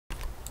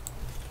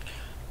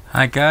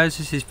Hi guys,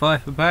 this is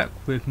Viper back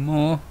with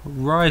more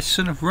Ryse,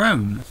 Son of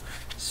Rome.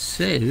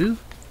 So,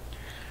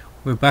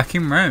 we're back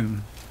in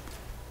Rome.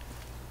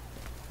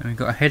 And we've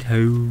got to head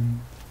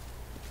home.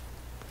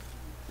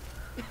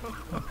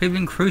 Got people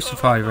being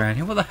crucified around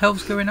here. What the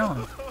hell's going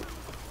on?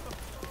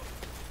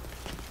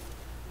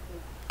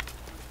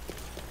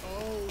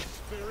 Oh,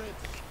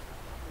 spirits,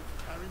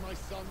 carry my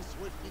son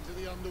swiftly to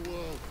the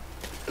underworld.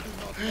 Do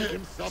not let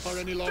him suffer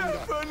any longer. He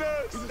does not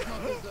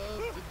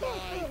deserve to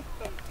die.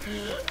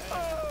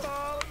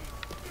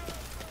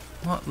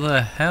 What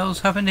the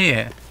hell's happened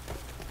here?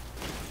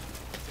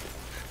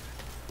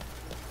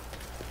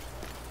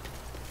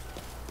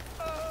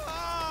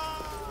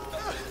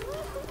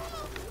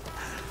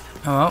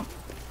 Oh well.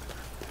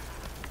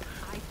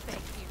 I beg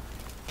you.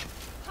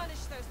 Punish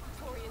those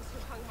Praetorians who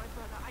hung my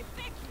brother. I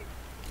beg you.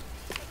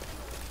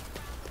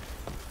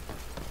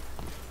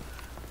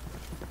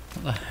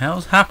 What the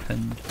hell's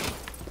happened?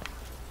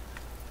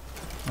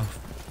 Oh,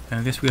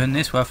 I guess we're going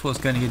this way. I thought it was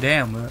going to go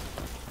down, but...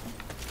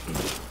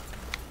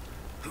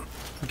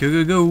 Go,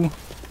 go, go!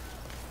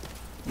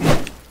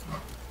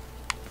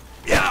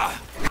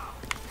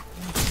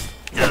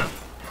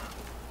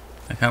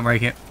 I can't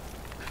break it.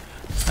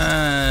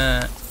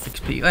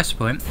 XP US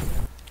point.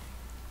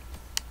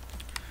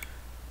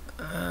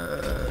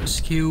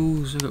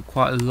 Skills, I've got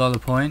quite a lot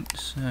of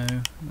points, so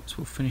let's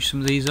we'll finish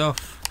some of these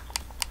off.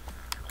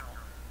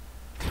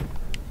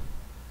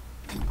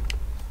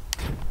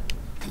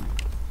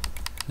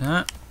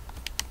 That.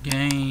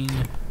 Gain.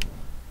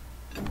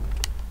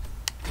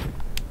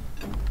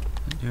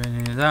 Don't do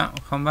any of that,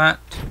 or combat.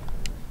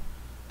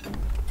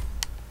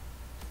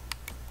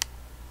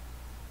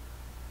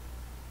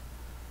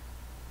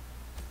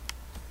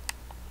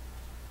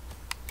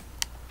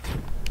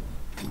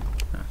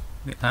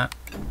 Look at that.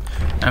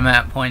 I'm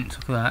out of points,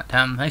 look at that.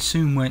 Damn, they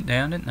soon went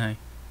down, didn't they?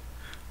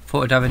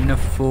 Thought I'd have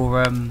enough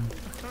for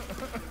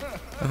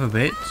other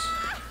bits.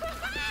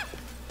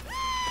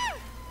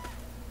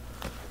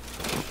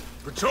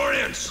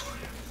 Praetorians!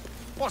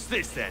 What's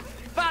this then?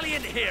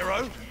 Valiant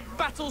hero?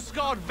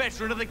 Battle-scarred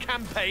veteran of the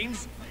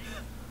campaigns?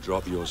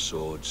 Drop your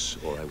swords,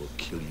 or I will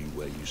kill you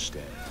where you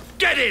stand.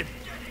 Get him!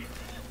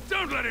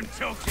 Don't let him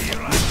talk to you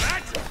like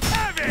that!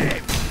 Have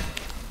him!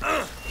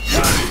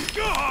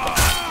 Go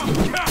on!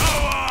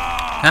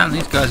 Damn,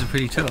 these guys are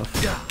pretty tough.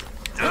 That's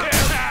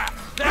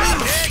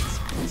it!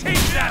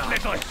 Teach that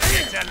little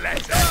shit a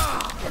lesson!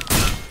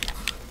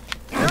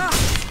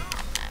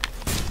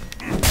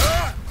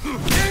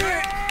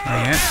 There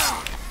you go.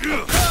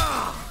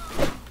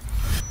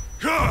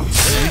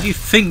 Who do you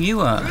think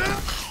you are?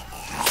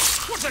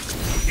 What's that?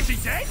 Is he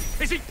dead?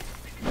 Is he...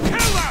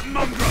 Kill that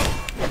mongrel!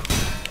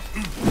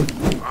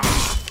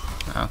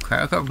 Oh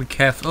crap, I've got to be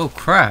careful. Oh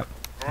crap.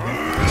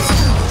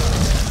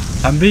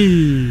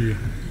 Bambi!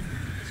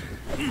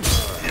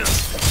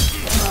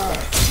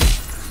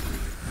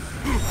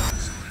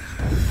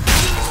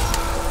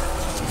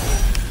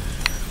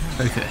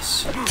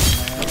 Focus.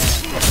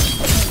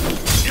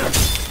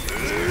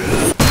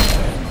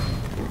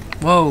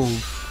 Whoa.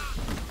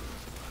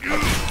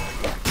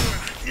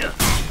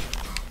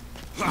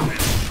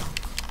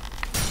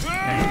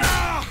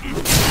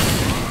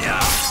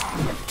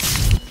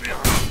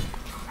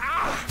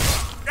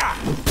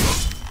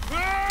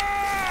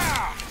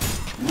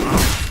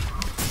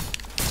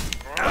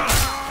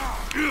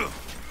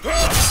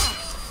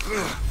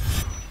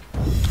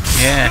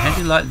 Yeah, how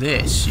do you like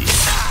this? Yeah.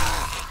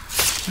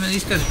 I mean,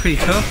 these guys are pretty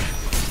tough.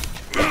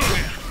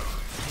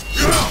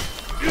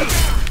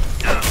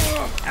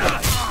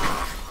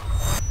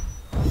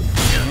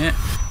 Yeah.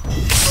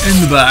 In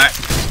the back.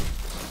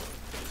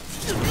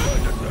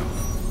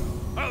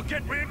 I'll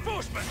get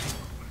reinforcement.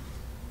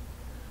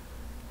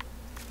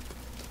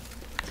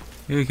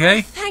 You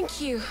okay?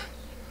 Thank you.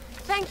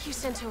 Thank you,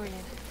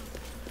 Centurion.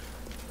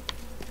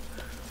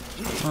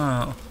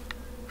 Wow.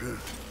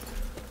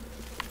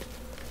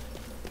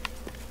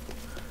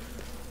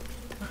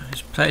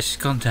 This place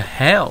has gone to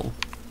hell.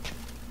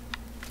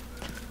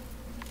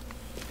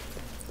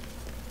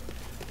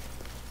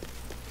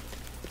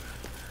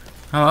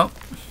 Oh well.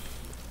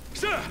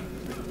 Sir!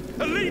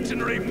 A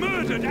legionary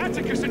murdered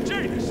Atticus and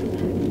Janus!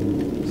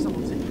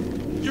 Someone's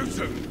in. You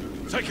two,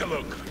 take a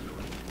look.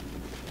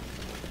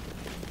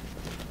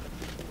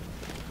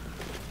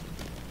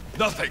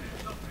 Nothing.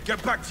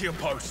 Get back to your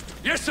post.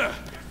 Yes, sir!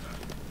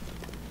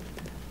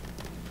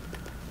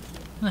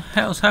 What the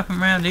hell's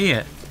happened around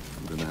here?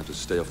 I'm gonna have to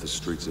stay off the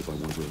streets if I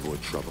want to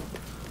avoid trouble.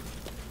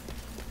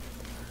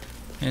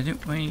 Yeah,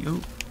 didn't we?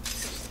 Oh.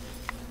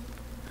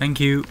 Thank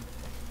you.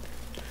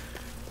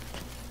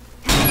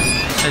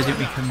 So didn't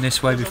we come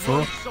this way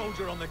before?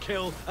 Soldier on the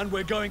kill, and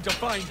we're going to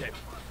find him.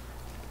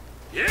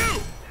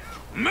 You!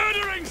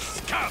 Murdering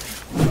scum!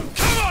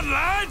 Come on,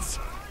 lads!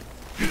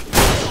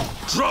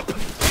 Drop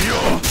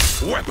your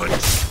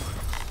weapons!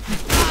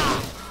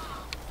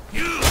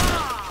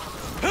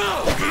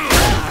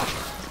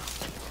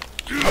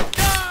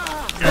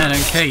 Man,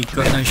 okay, you've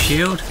got no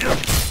shield. Get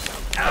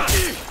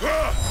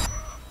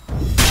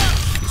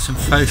some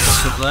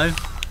focus up though.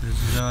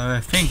 I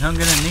think I'm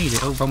going to need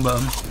it. Oh, wrong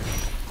button.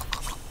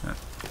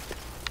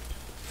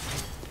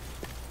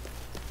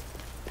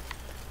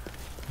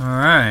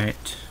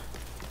 Alright.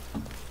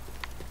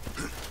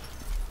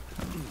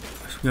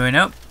 Going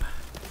up.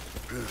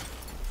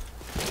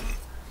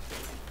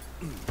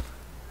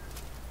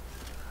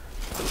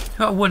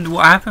 I wonder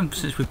what happened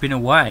since we've been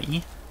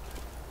away.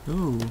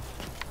 Ooh.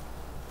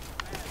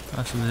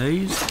 Got some of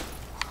these.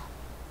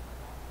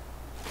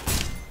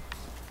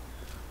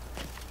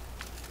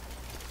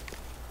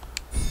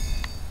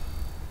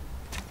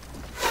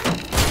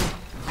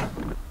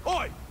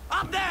 Oi!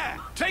 Up there!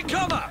 Take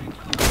cover!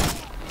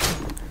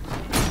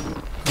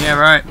 Yeah,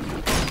 right.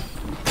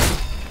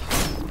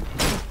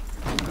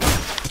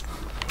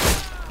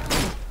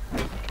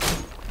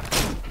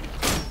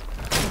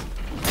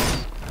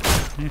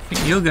 Where do you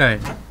think you're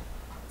going?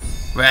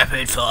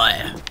 Rapid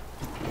fire.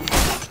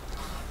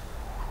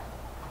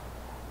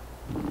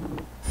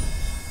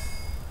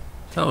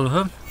 Is that all of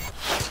them?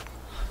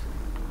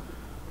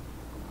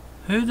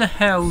 Who the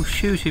hell's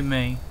shooting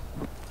me?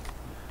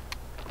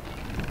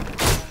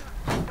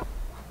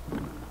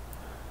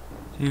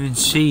 Didn't even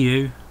see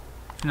you.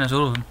 I think that's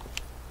all of them.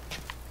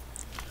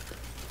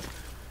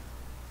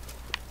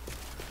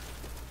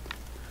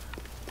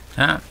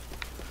 That.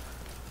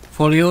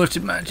 Fully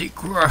automatic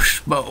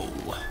crossbow.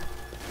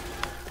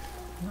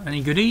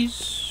 Any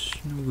goodies?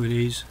 No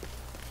goodies.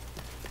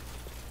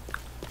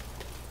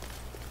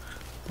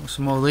 Got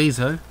some more of these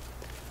though.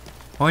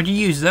 Why'd you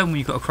use them when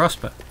you got a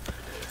crossbow?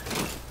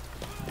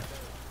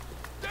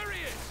 There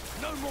he is!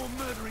 No more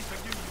murdering for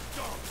you, you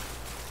dog!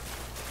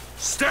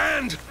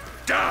 Stand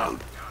down!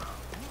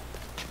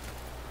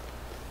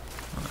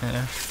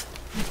 Yeah.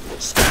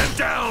 Stand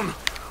down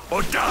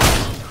or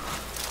die!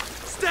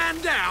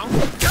 Stand down!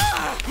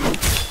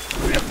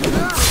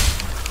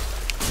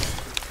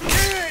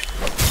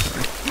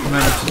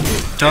 Remember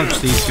to dodge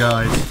these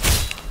guys.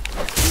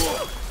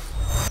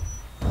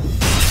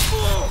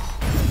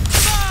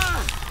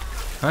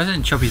 I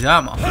didn't chop his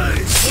arm off.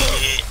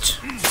 Shit.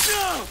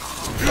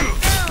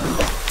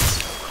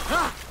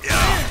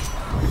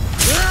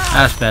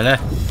 That's better.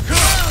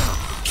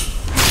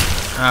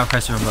 I'll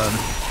press the wrong button.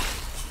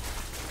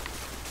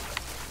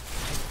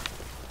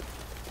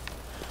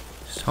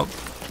 Stop.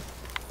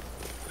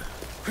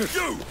 You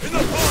in the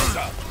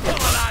corner! Come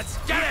on, lads,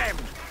 get him!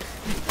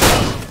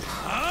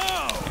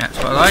 Oh! That's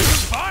what I like.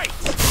 Fight!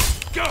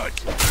 Good!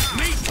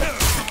 Me too!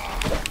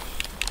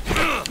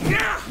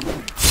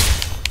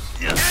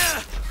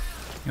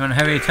 You want a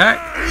heavy attack?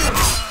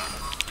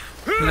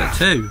 Do that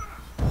too.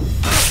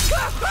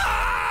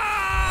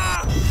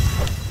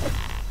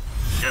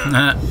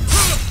 Nah.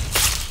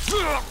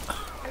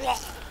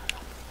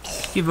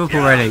 Give up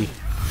already.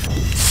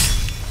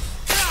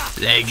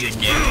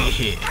 Legendary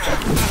hit.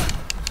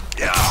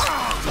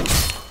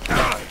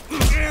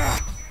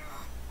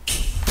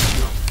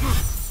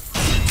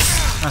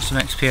 That's some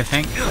XP, I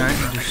think.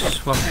 Alright,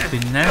 just swap it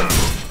in now.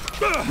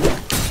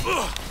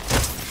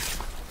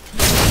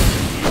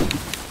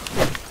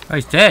 Oh,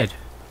 he's dead.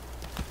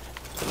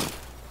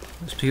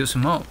 Let's pick up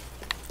some more.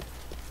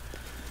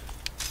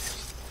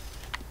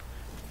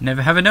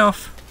 Never have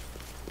enough.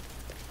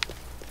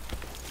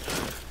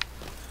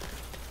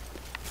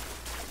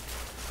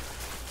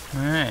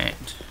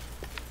 Alright.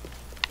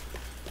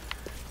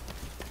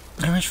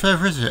 How much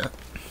further is it?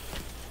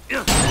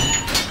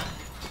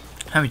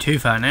 Can't be too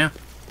far now.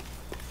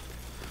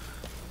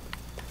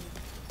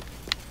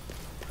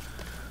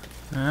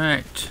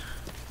 Alright.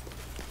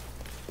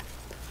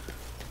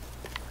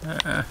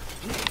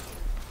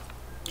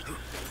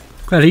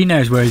 Glad he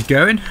knows where he's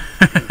going.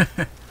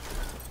 I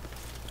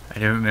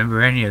don't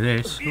remember any of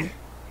this. Ooh.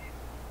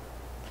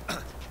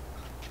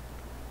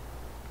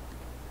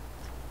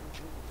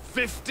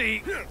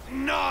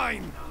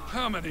 59!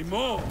 How many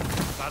more?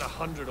 About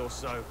 100 or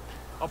so.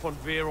 Up on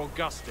Veer or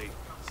Gusty.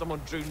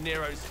 Someone drew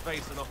Nero's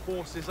face on a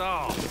horse's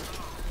arse.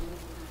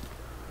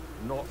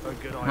 Not a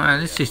good idea. Man,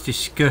 this is Talk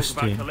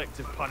disgusting. about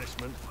collective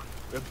punishment.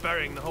 We're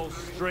burying the whole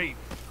street.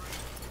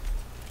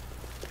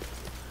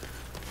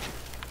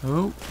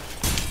 Oh.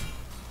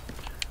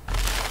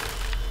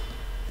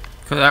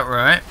 Got that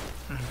right.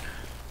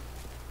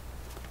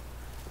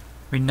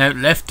 We no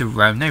left of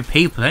Rome, no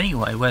people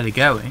anyway, where they're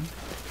going.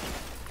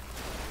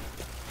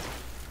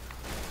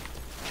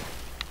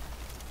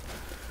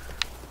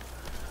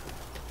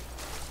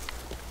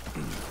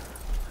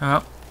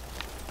 Oh.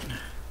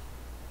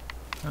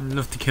 I'd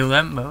love to kill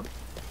them, but...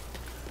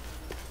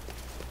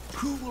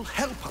 Who will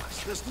help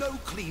us? There's no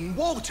clean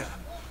water,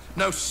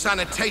 no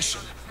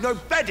sanitation, no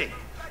bedding,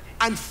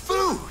 and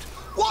food.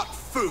 What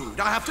food?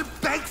 I have to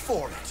beg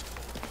for it.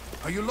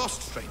 Are you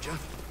lost, stranger?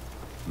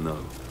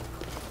 No.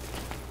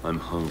 I'm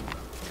home.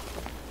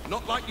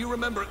 Not like you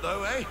remember it,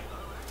 though, eh?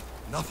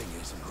 Nothing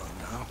is in Rome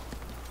now.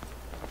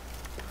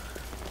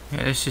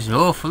 Yeah, this is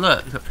awful,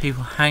 look. You've got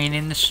people hanging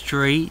in the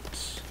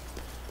streets.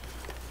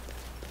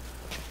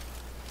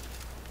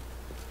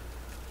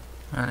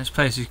 Man, this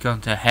place has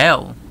gone to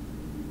hell.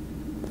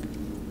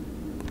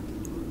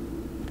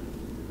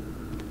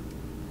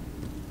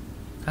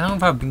 How long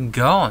have I been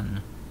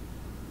gone?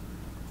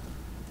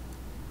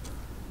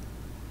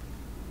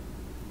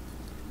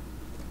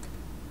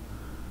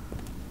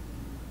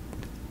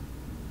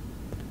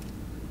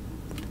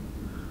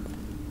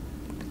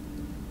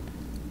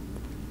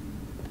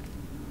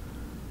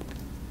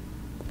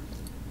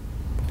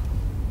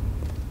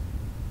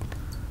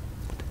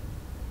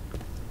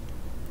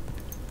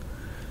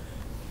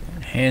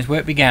 Here's where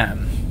it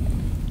began.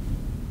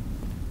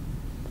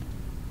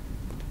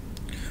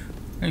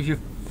 There's your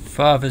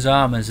father's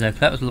armours there.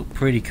 That would look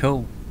pretty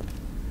cool.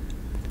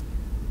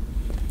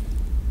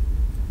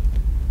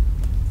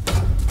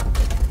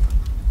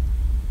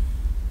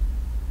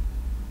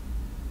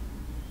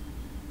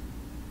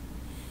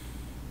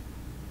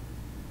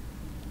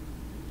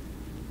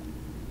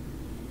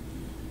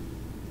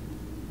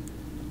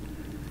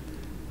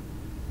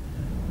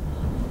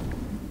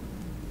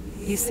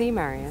 You see,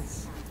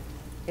 Marius,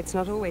 it's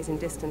not always in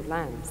distant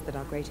lands that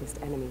our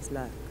greatest enemies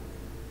lurk.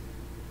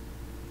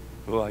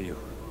 Who are you?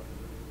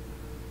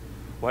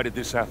 Why did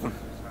this happen?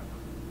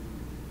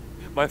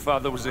 My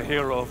father was a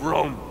hero of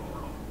Rome.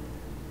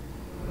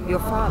 Your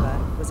father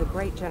was a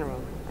great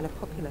general and a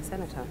popular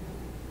senator.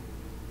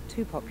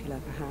 Too popular,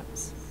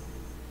 perhaps.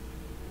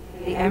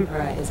 The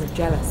Emperor is a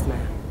jealous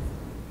man.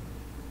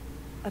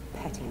 A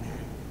petty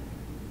man.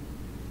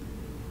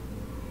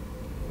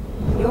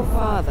 Your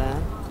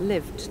father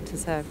lived to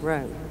serve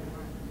Rome.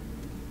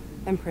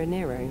 Emperor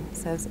Nero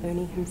serves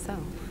only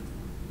himself.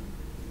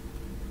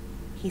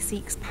 He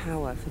seeks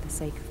power for the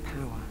sake of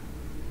power.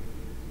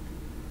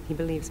 He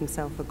believes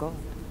himself a god.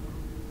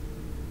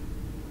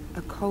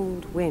 A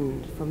cold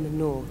wind from the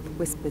north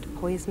whispered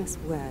poisonous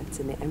words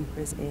in the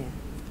Emperor's ear.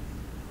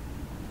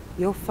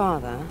 Your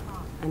father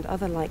and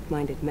other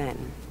like-minded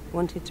men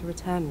wanted to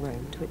return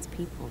Rome to its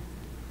people.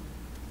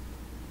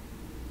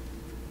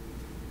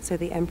 So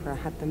the Emperor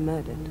had them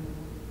murdered.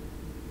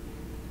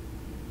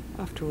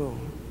 After all,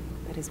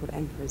 that is what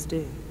emperors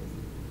do.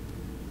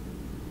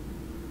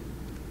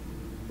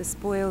 The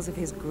spoils of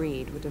his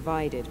greed were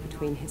divided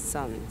between his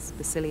sons,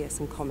 Basilius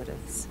and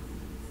Commodus.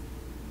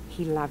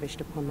 He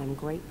lavished upon them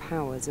great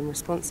powers and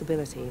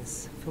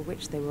responsibilities for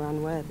which they were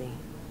unworthy.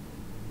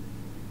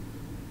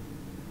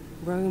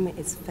 Rome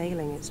is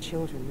failing its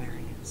children,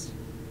 Marius.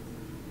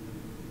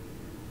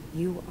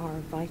 You are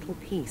a vital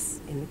piece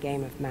in the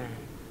game of man.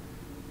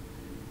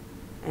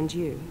 And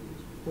you,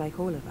 like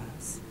all of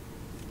us,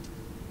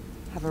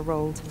 have a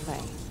role to play.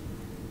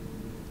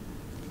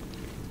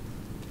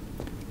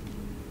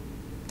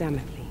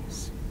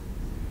 Damocles,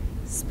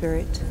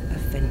 spirit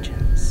of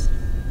vengeance.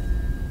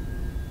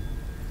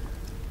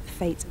 The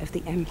fate of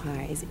the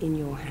Empire is in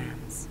your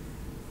hands.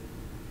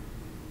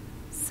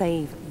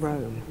 Save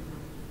Rome.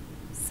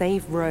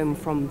 Save Rome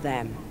from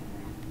them.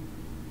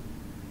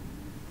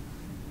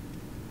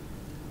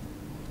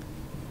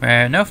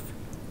 Fair enough.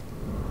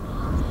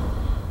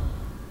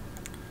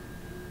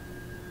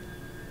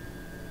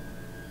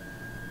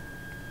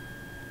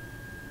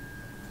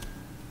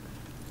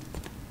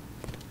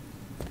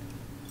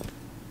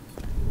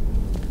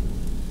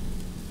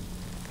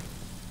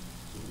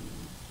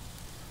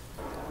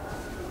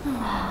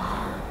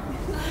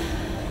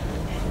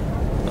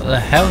 What the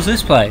hell's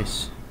this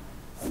place?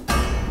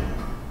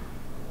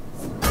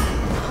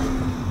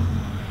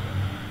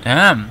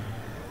 Damn.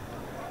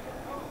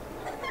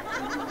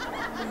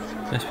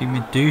 Must be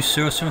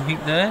Medusa or something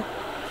there.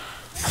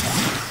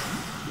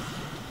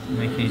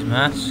 Making his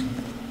mask.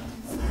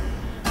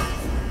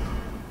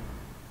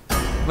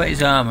 What about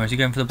his armour? Is he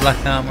going for the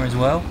black armour as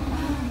well?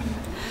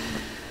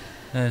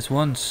 There's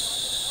one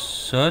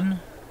son.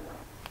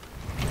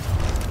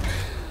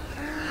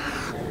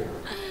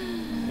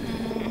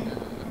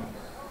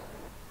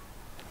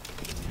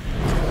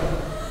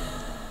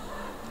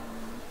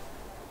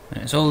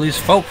 It's all his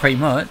fault pretty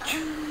much.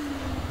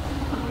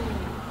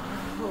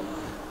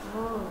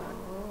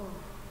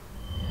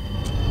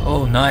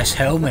 Oh, nice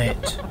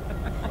helmet.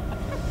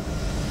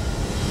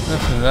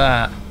 Look at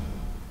that.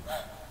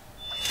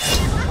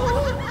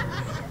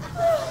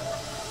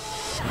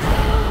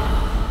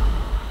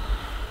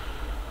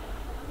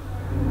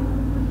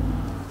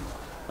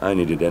 I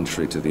needed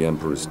entry to the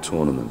Emperor's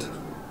tournament.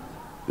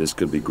 This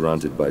could be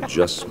granted by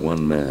just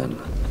one man,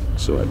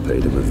 so I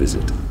paid him a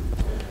visit.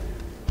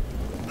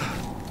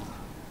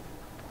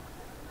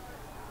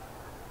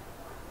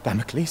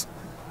 Damocles?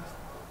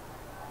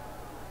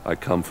 I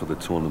come for the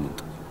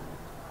tournament.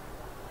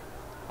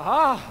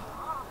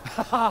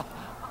 Ah!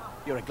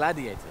 You're a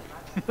gladiator.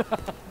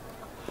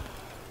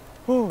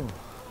 Oh.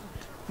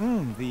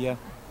 The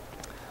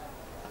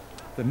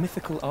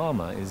mythical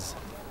armor is...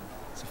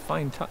 it's a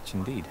fine touch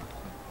indeed.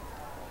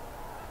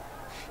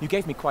 You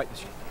gave me quite the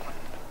show.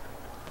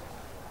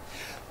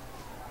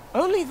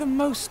 Only the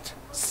most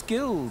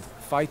skilled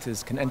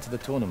fighters can enter the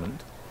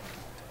tournament.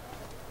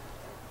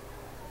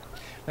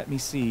 Let me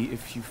see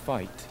if you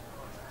fight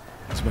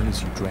as well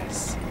as you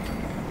dress.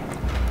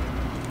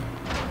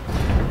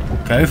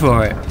 Go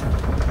for it.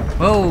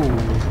 Whoa.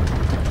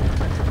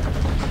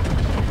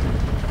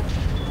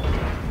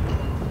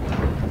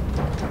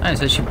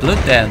 There's actually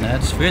blood down there, I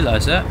just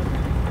realised that.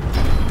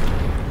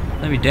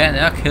 Let me down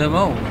there, I'll kill them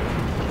all.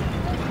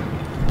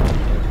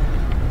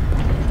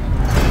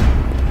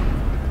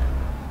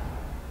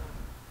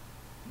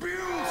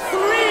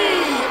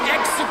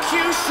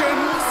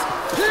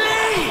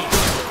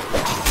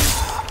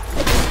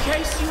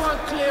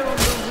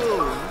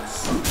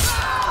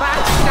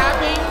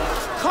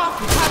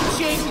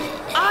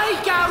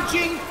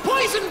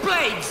 Poison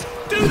blades!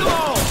 Do them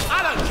all! I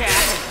don't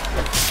care!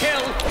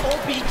 Kill or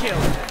be killed.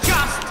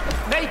 Just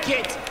make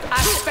it a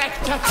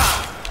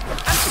spectacle.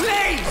 And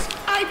please,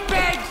 I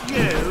beg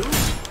you,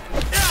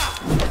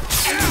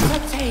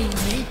 entertain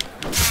me.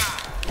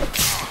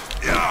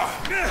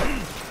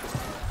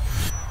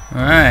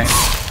 Alright,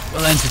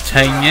 we'll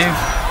entertain you.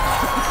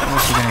 I'm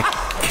also going to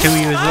kill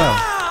you as well.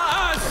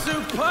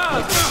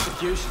 Superb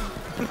execution.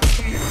 Oh,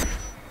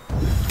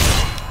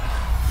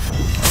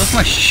 look at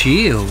my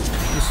shield.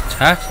 It's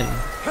tatty.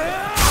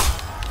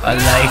 I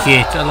like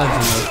it. I like the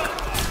look.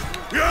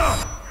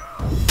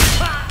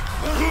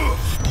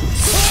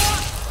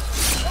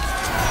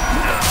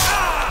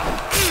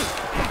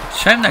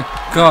 Shame that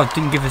God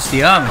didn't give us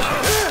the armor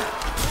shot.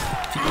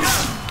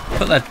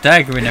 Put that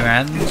dagger in her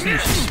hand and she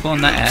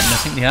spawned that out, and I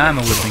think the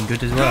armor would have been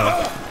good as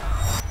well.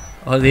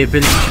 Or the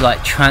ability to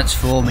like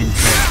transform into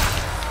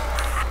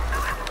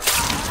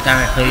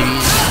directly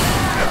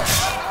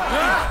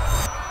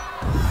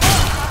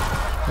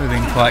would have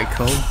been quite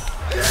cool.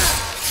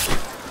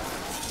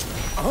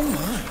 Oh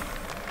my.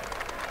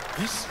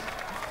 This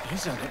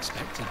is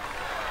unexpected.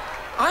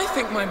 I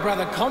think my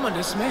brother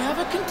Commodus may have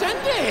a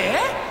contender here.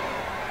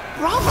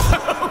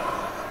 Bravo!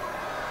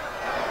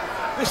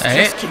 This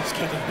just keeps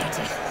getting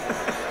better.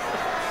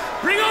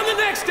 Bring on the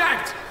next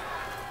act!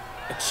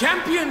 A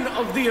champion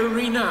of the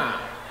arena,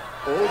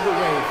 all the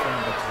way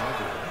from the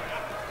target.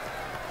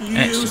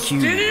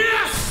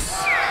 Eustynius!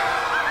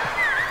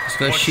 He's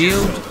got a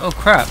shield. Oh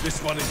crap.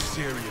 This one is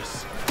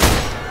serious.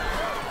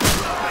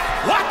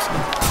 What?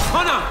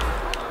 Oh no!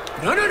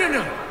 No.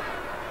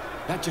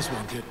 That just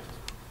won't do.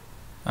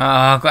 Oh,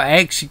 I've got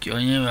execute.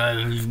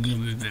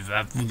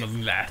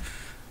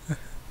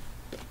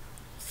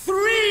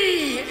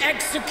 3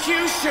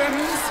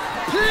 executions,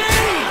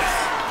 please!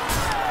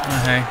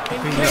 Okay, In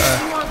we case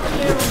got you are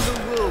clear on the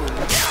rules.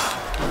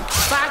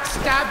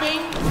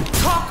 Backstabbing,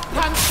 cock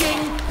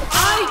punching,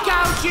 eye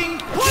gouging,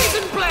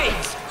 poison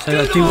blades! so I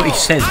gotta do what he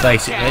says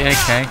basically,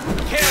 okay.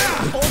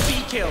 Kill or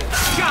be killed.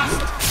 Just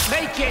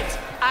make it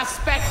a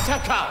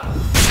spectacle.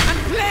 And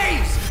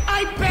please,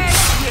 I beg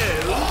you.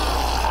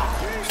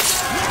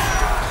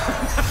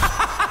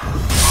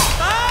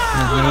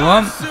 Another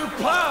one.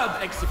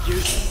 Superb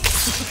execution.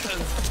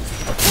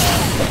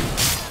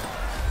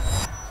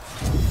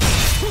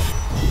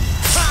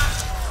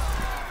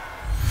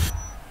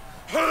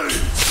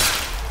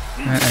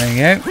 There we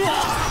go.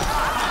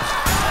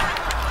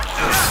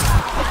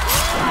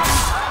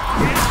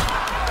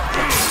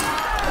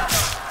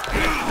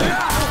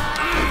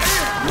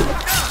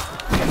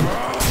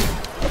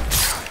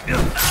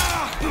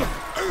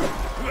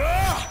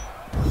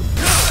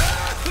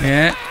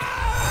 Yeah.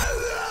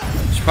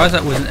 I'm surprised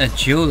that wasn't a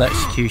dual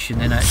execution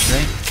then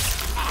actually,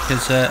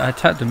 because I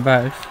attacked them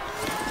both.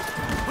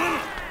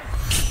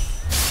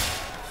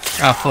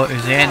 I thought it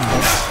was the end.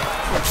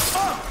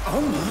 Oh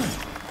my.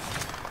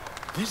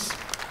 This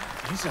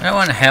is I don't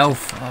want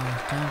health. Oh,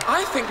 damn.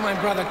 I think my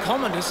brother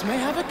Commodus may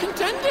have a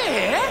contender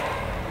here.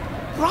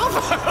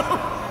 Bravo!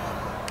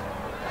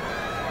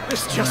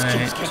 This just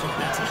keeps getting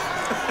better.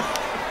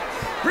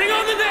 Bring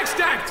on the next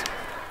act!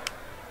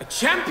 A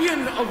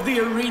champion of the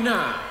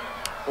arena,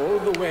 all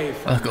the way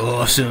from... Look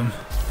awesome.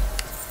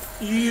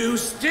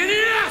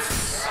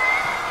 Eustynius!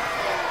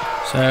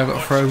 So I've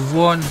got to throw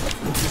one.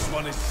 This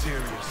one is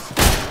serious.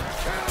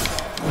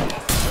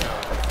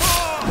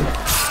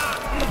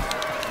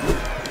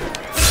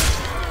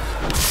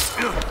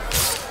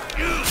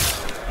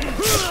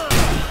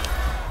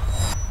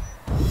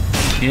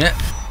 Yeah.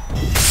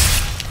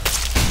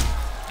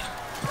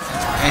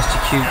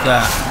 Execute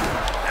that.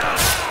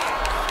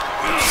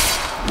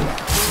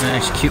 And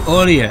execute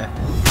all of you.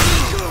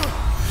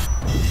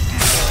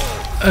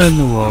 And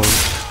the wall.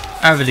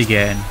 Have it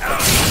again.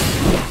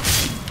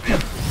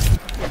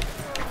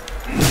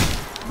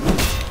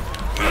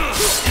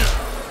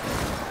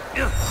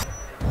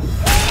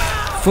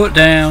 Foot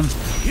down.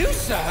 You,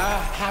 sir,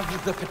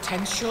 have the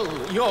potential.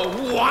 You're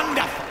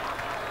wonderful.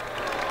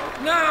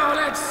 Now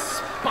let's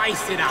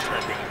spice it up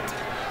a bit.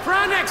 For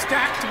our next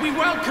act, we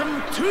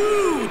welcome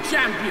 2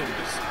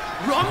 champions,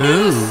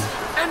 Romulus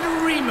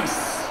and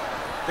Remus,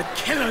 the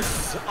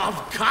killers of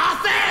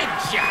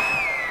Carthage.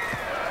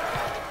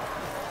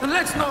 And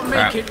let's not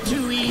make it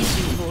too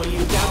easy for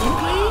you, Gavin,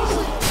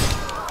 please.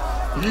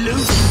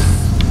 Loose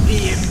the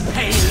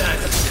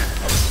impalers.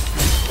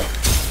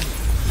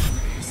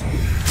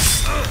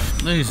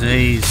 Lose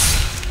these.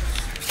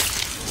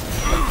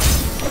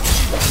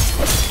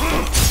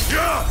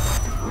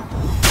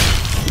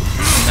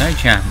 No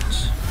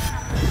chance.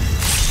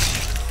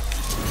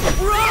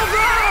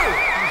 Bravo!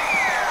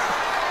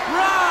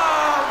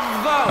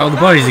 Bravo! Oh,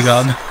 the bodies are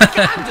gone.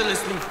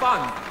 Scandalously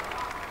fun.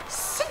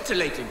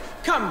 Scintillating.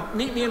 Come,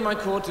 meet me in my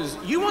quarters.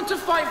 You want to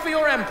fight for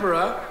your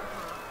emperor?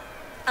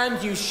 And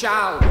you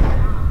shall.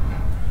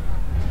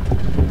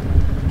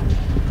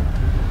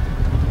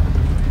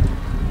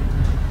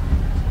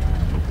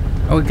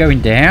 Are we going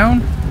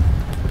down?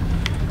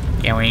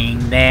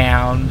 Going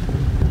down.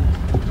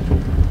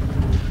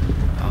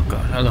 Oh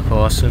god, I look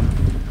awesome.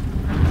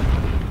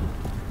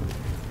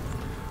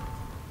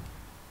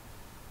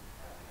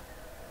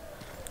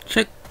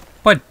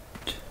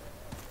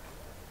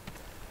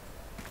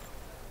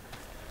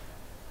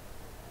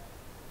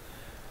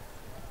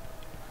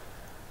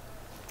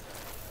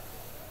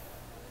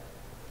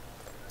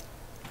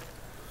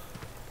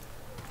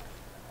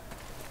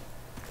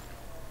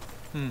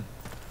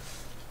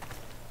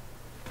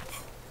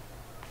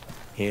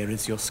 Here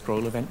is your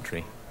scroll of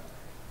entry.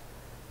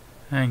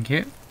 Thank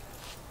you.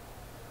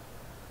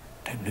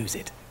 Don't lose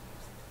it.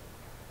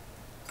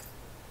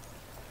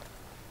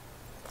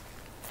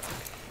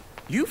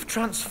 You've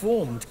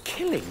transformed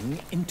killing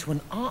into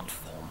an art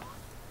form.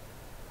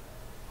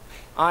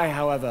 I,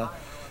 however,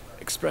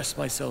 express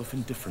myself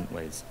in different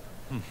ways.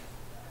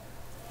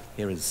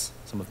 Here is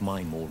some of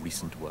my more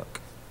recent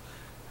work.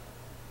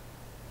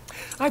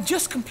 I've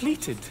just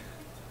completed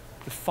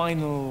the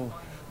final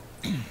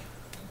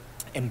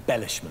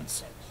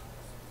embellishments.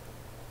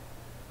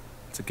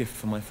 It's a gift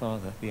from my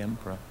father, the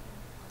Emperor.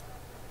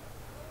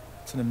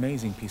 It's an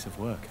amazing piece of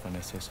work, if I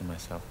may say so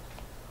myself.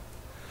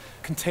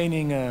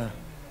 Containing a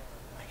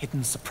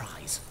hidden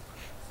surprise.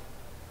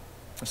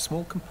 A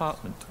small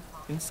compartment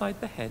inside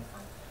the head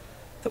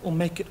that will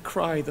make it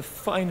cry the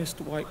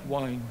finest white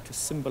wine to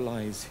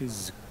symbolize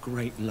his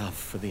great love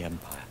for the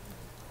Empire.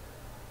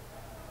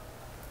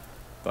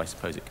 Though I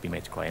suppose it could be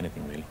made to cry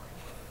anything, really.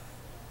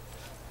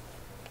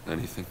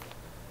 Anything?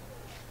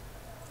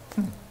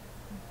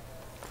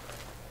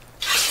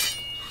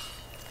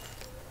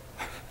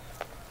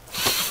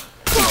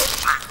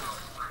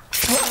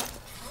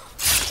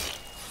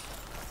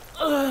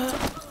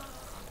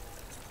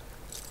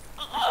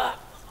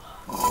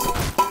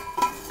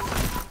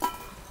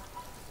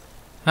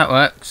 That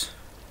works.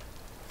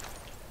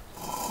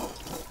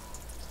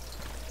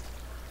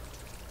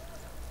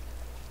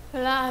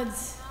 Blood.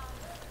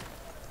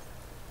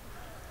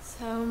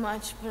 So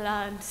much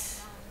blood.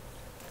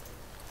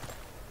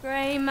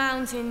 Grey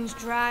mountains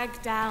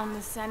drag down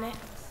the Senate.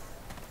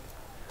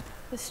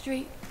 The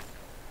streets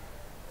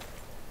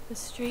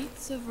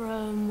of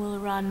Rome will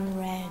run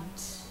red.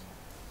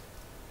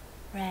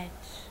 Red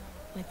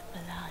with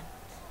blood.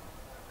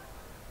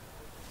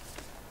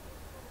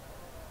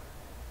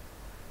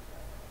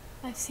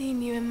 I've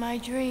seen you in my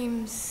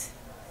dreams.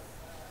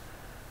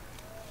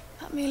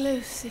 Cut me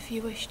loose if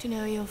you wish to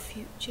know your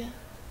future.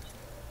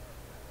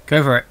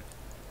 Go for it.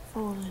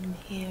 Fallen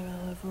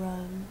hero of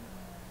Rome.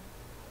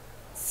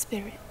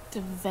 Spirit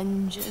of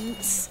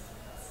vengeance.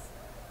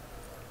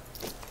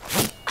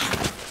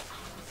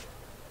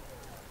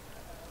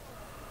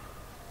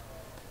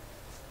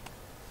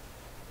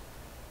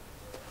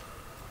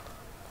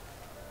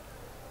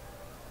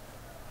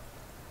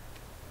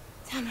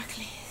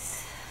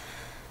 Damocles.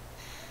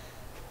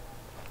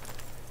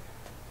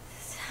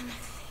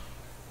 Damocles.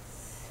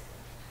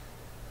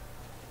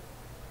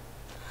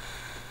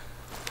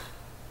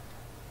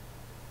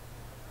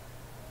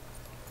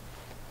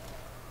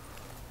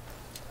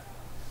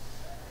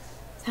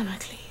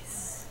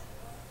 Damocles.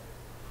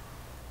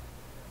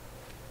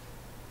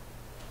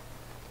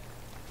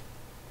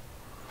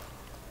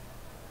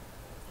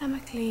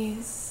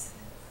 Damocles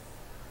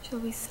shall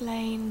be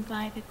slain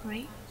by the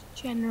great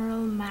General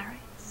Marius.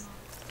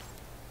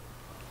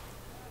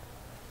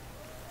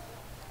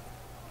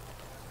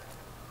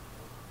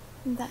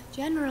 And that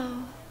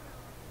general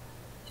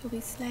shall be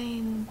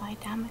slain by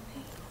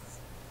Damocles.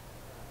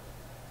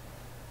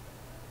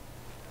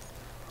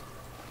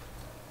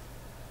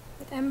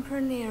 But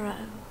Emperor Nero,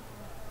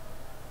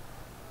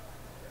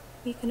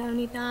 he can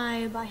only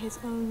die by his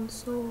own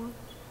sword.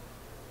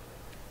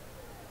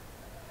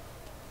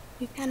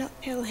 You cannot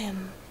kill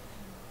him.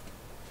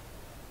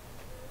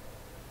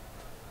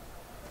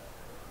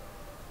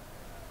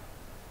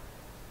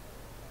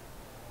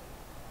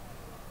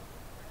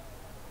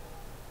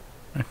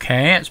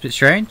 Okay, that's a bit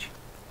strange.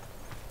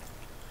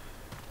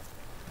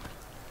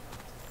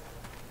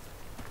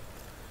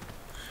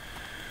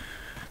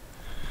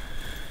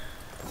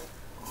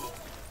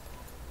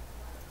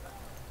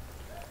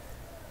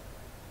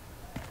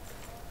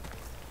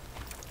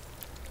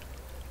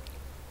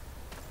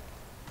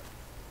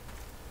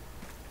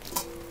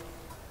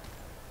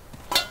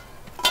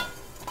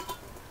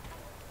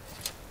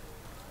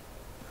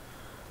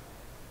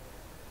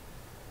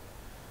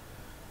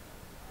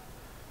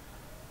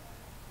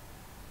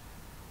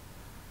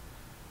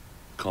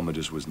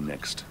 Commodus was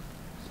next.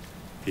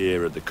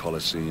 Here at the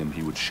Colosseum,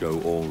 he would show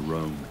all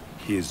Rome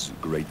his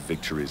great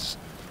victories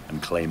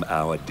and claim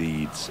our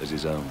deeds as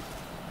his own.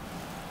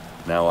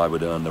 Now I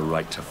would earn the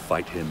right to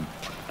fight him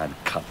and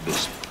cut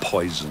this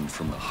poison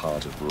from the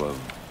heart of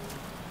Rome.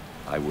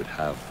 I would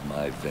have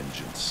my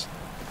vengeance.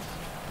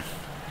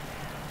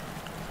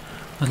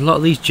 There's a lot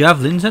of these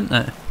javelins, isn't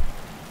there?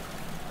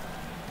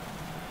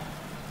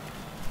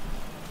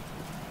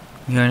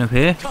 You going up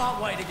here?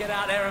 Can't wait to get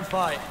out there and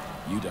fight.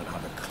 You don't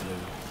have a clue.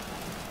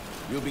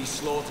 You'll be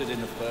slaughtered in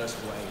the first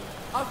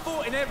wave. I've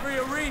fought in every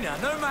arena.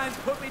 No man's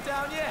put me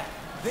down yet.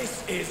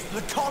 This is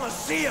the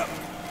Colosseum!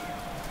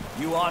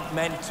 You aren't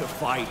meant to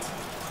fight.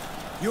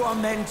 You are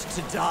meant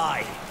to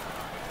die.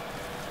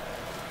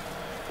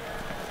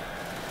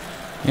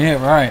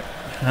 Yeah, right.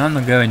 I'm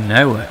not going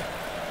nowhere.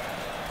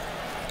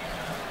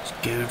 Let's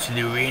go to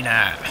the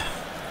arena.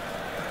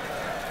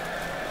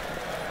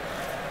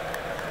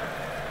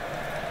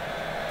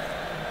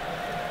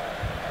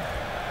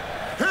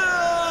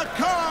 Here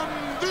come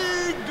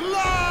the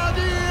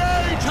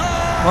gladiators!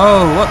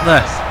 Whoa, what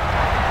the?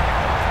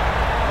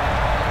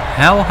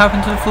 hell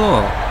happened to the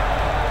floor?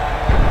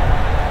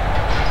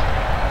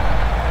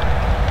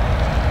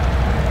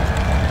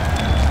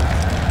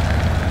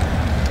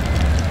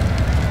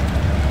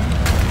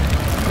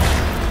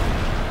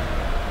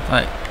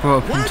 Like,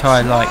 broken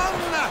entire light.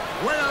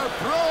 Will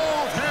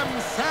prove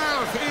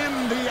himself in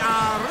the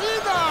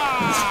arena?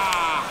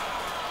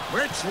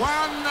 Which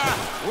one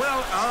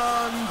will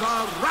earn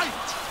the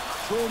right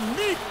to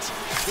meet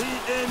the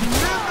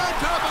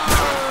inimitable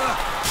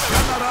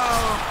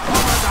General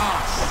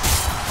Commodus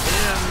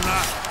in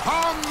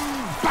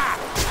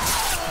combat?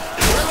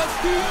 Will it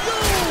be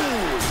you,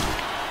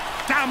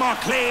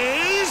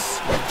 Damocles?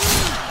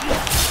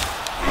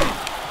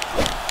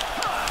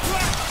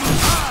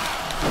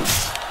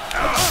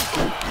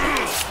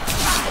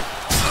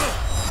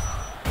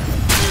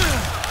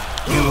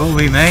 It will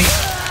be, mate.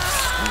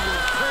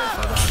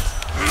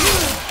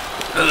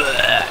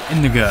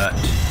 In the gut.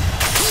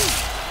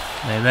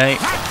 There, mate.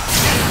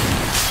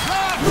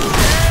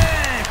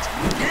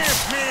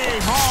 Give me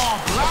more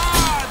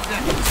blood.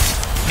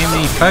 Give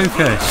me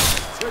focus.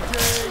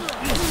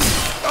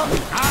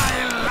 I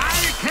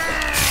like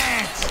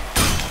it.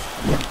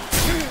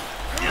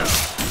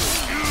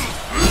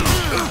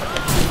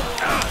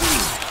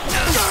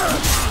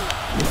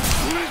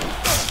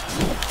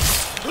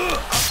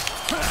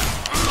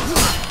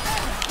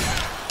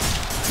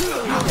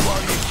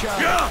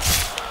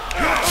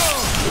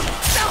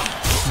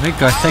 The big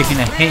guy's taking a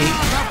hit.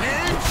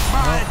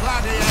 My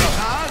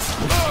gladiators,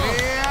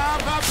 clear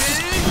the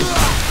pig.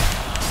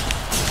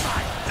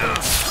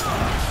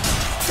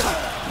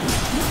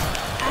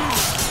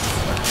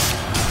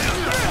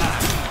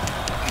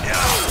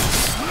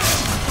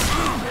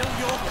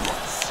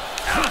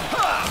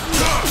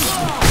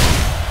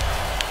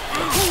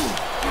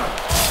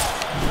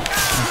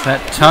 It's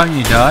that time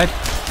you died.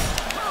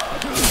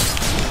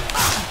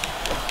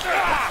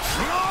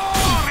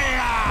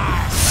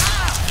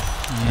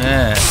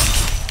 Yeah,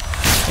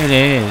 it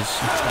is.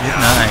 Good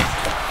night.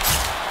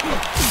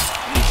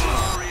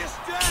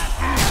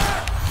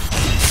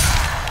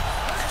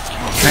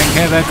 Don't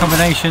care about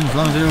combinations as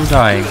long as they're all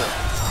dying.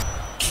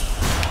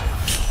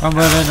 One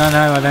brother,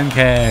 no, I don't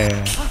care.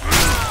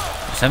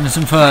 Just having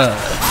some fun.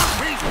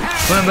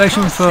 Wanna make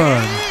some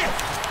fun.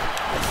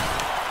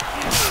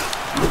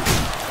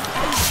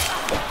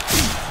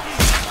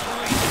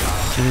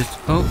 Just,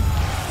 oh.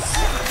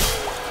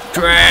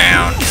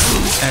 Drown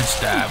and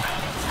stab.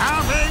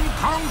 Having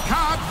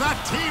conquered the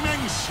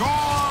teeming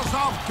shores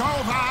of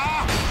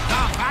Dover,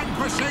 the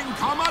vanquishing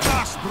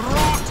Commodus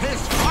brought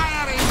his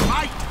fiery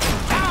might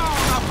down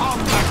upon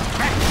the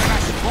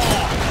treacherous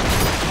foe.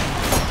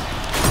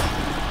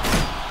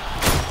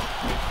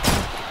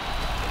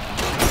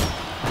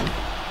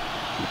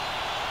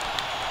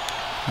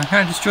 I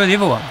can't destroy the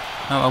other one.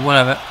 Oh, well,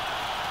 whatever.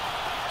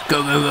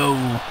 Go, go,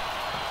 go.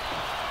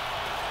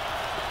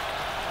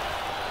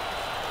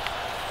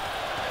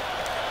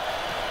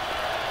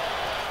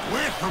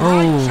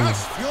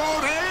 Righteous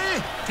fury,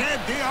 did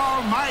the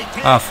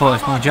almighty I thought it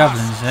was more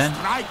javelins then.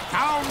 strike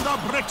down the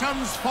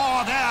Britons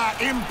for their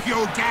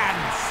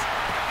impudence,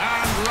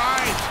 and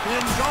light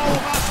in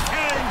Dover's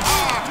king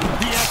heart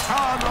the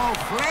eternal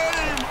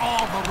flame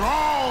of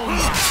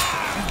Rome.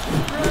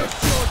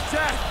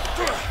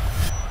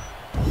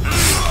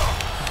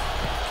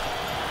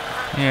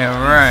 Yeah,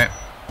 right.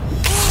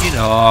 Get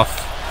off.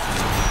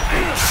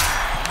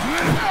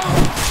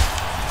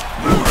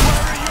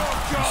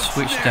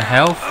 Switch to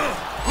health.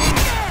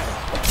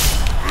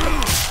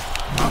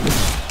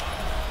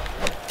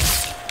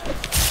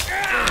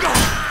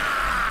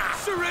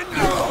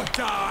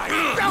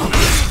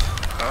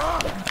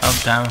 Oh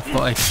damn, I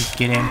thought I could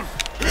get him.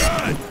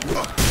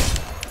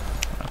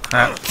 Oh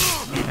crap.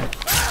 Okay.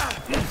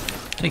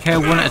 Take care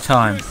one at a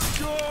time.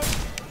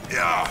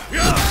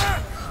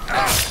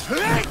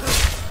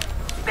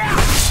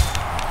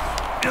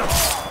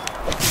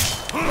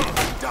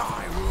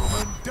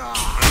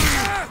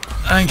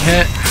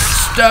 Okay.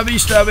 Stabby,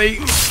 stabby.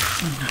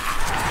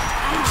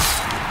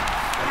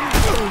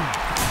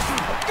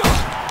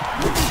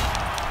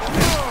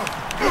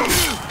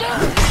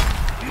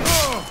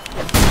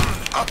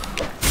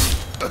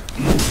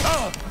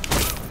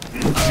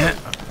 Yeah.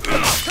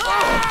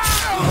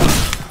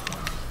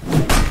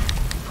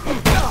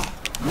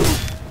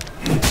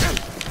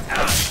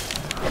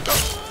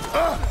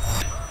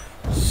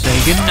 Say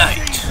goodnight.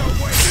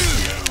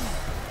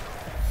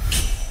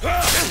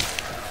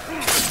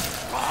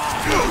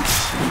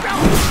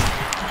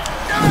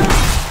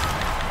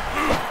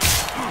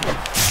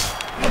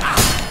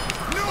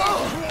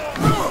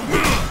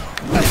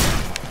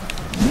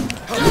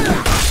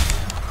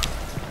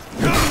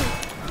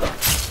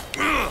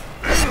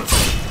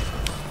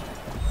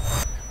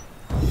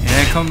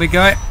 Come on, big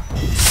guy.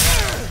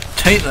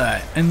 Take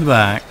that in the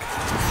back.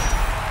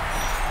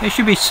 There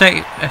should be a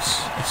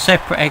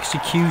separate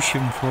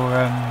execution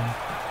for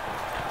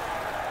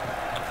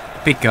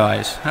big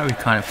guys. That would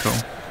be kind of cool.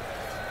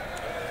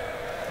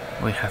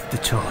 We have the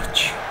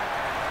torch.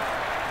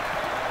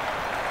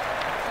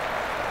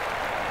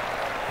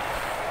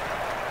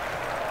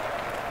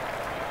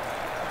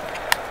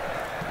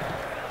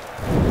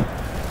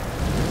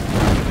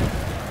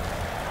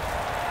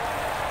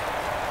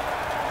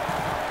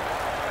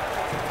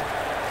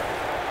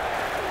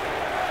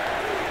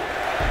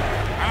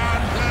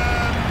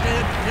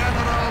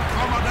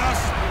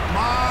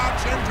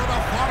 into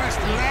the forest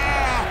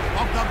lair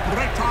of the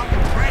Breton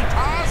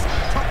traitors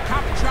to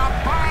capture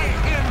by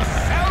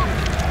himself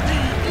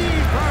the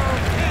evil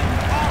King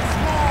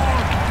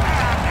Oswald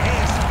and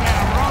his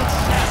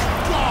ferocious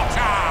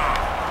daughter.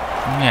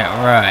 Yeah,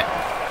 right.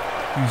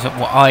 That's not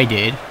what I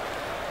did.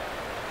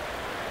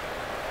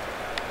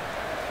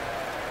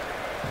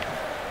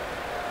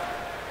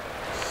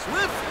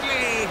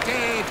 Swiftly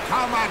did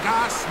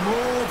Commodus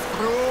move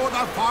through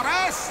the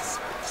forests,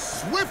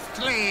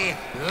 swiftly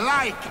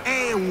like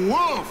a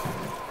wolf.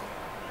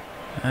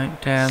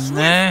 Right down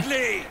there.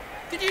 Swiftly!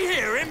 Did you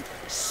hear him?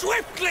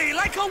 Swiftly,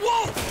 like a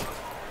wolf!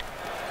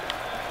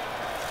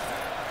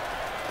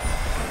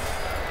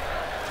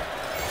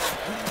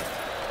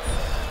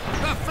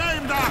 The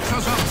famed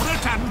archers of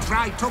Britain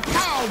tried to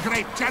cow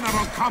great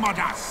General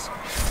Commodus.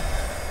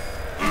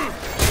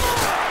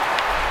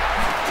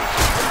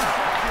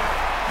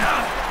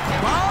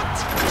 But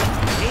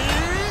he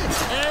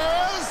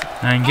is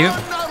Thank you.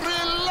 unrelenting.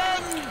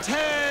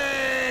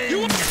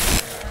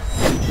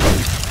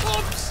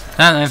 Oops!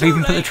 I don't know if you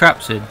can put the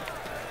traps in.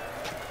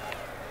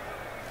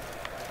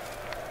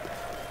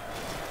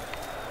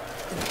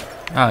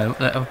 Oh,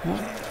 I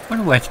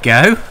wonder where to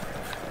go.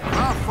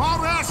 The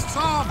forests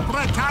of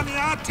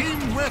Britannia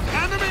teemed with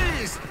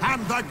enemies,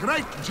 and the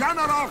great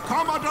General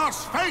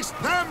Commodus faced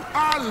them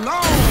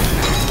alone.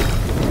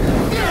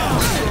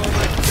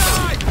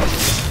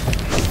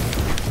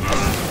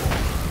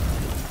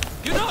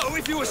 You know,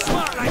 if you were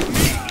smart like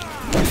me,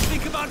 you'd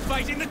think about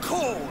fighting the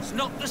cause,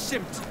 not the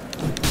symptom.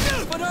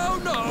 But oh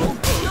no,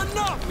 you're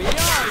not me,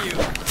 are you?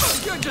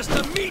 You're just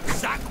a meat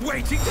sack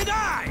waiting to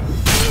die!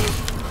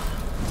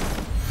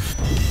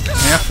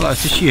 Yeah, I thought it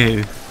was just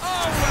you.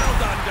 Oh, well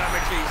done,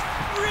 Damocles.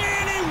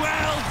 Really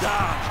well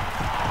done.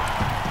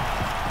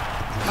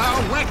 The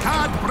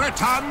wicked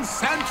Britons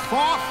sent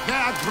forth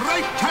their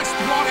greatest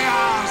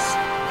warriors.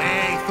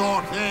 They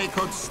thought they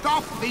could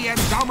stop the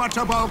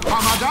indomitable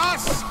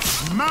Commodus.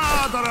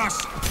 Murderous,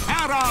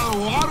 feral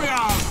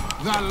warriors,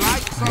 the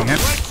likes of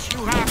which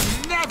you have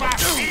never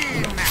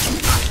seen.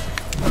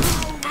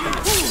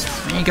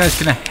 Are you guys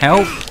gonna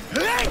help?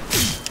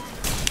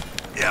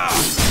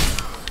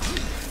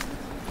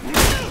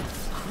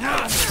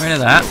 Rid of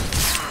that.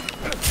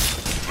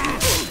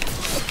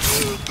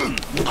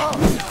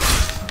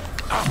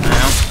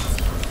 Now,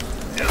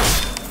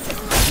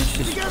 let's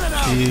just do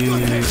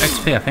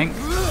XP, I think.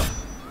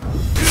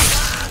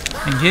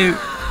 Thank you.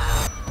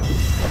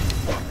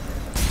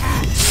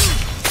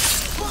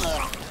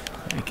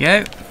 There we go.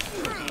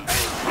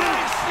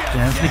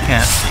 Down to the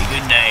camp. Say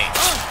good night.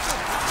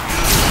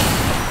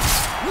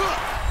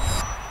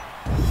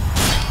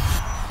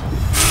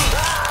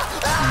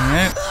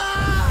 There we go.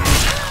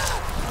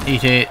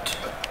 Eat it.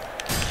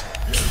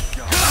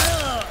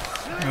 Oh,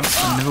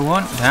 another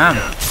one. Damn.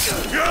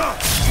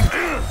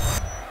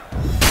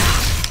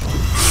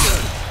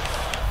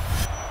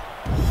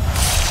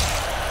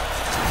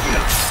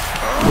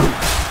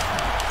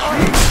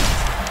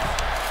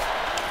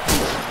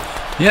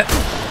 Yep.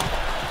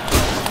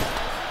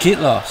 Get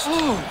lost.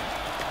 Oh,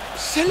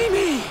 silly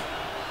me.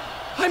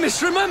 I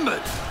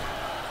misremembered.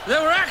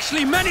 There were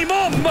actually many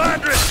more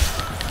murderous,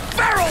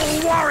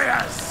 feral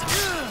warriors.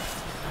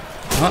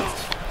 What?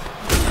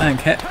 I don't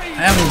care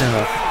how many there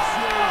are.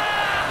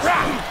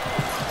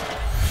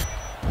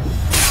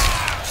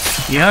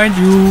 Behind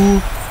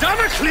you!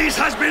 Damocles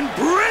has been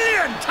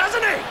brilliant,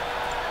 hasn't he?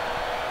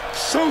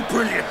 So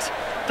brilliant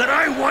that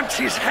I want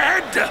his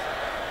head.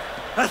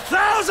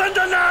 1,000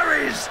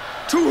 denaries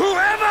to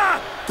whoever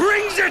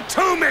brings it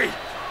to me.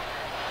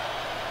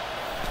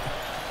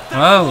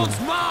 Whoa! That's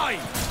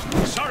mine.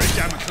 Sorry,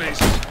 Damocles.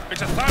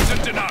 It's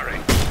 1,000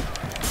 denarii.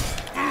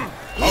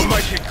 I'll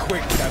make it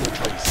quick,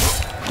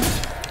 Damocles.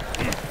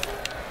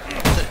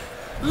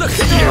 Look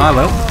at you! I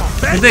will.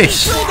 Look at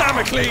this! Still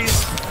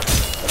Damocles!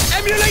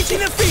 Emulating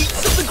the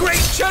feats of the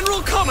great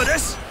General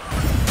Commodus?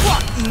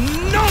 What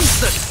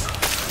nonsense!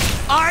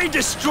 I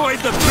destroyed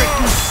the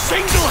Britons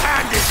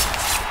single-handed!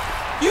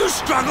 You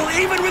struggle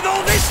even with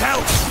all this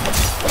help!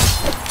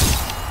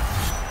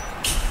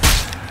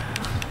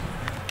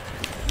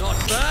 Not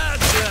bad,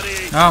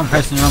 Jerry! Oh, I'm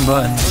pressing the wrong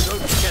button. Don't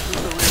forget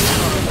who's the real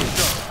star of the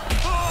show.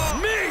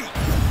 Me!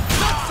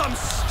 Not some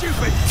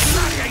stupid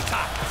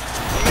gladiator!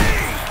 Me!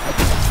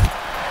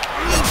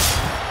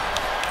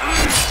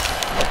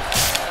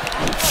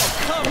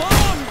 Come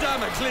on,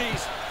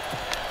 Damocles!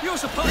 You're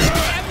supposed to be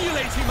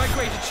emulating my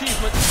great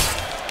achievement.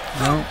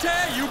 How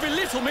dare you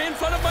belittle me in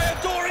front of my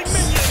adoring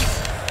minions!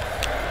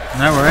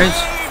 No worries.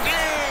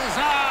 Ladies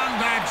and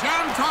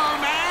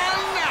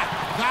gentlemen,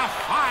 the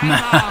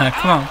final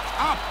Come on.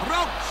 act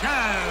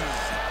approaches.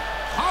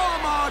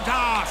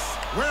 Commodus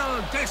will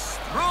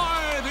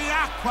destroy the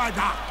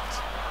aqueduct.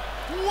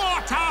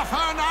 What a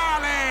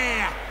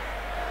finale!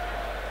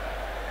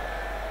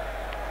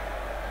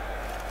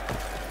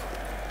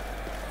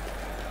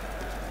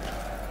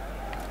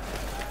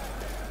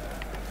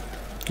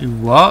 Do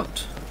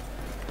what?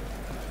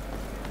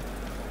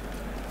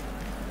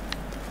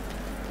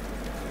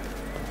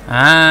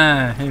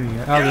 Ah, here we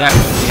go. Oh, yeah.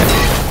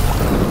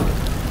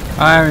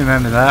 I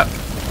remember that.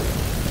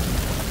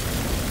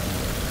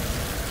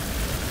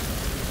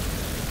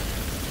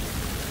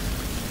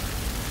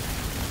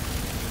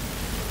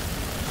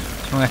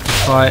 We have to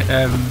fight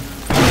his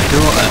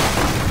daughter.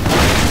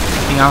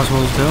 I think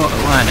Oswald's daughter,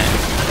 wasn't it?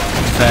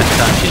 The first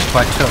time. She's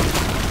quite tough.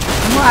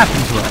 And what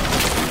happened to her?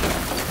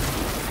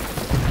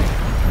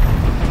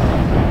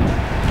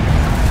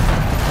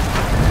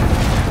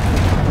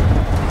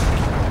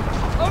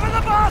 Over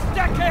the past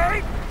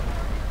decade,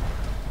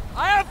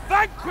 I have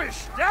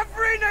vanquished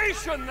every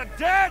nation that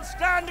dared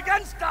stand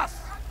against us.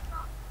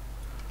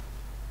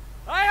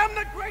 I am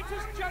the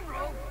greatest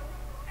general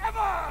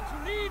ever to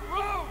lead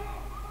Rome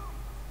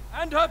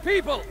and her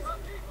people.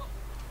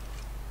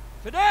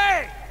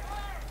 Today,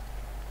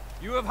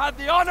 you have had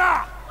the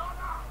honor,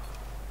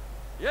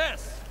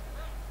 yes,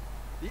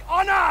 the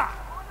honor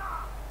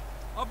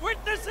of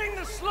witnessing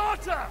the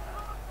slaughter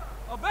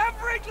of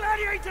every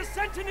gladiator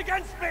sent in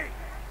against me.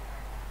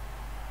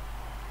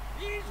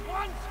 These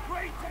once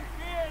great and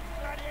feared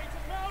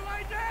gladiators now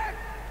lie dead,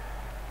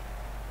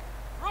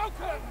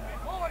 broken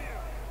before you,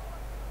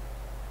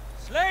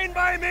 slain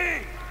by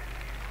me,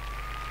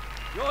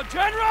 your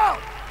general,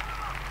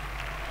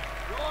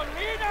 your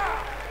leader,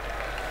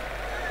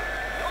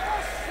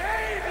 your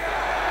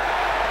savior!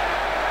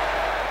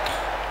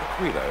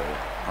 Guido,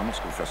 I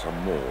must confess I'm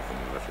more than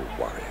a little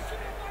worried.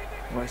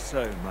 Why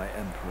so, my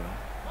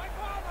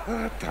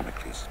emperor?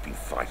 Damocles has been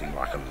fighting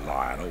like a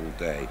lion all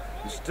day.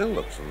 He still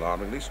looks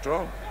alarmingly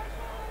strong.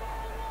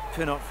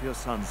 Fear not for your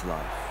son's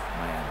life,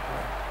 my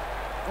emperor.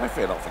 I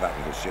fear not for that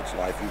little shit's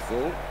life, you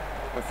fool.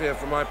 I fear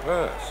for my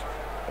purse.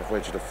 I've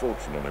wagered a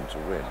fortune on him to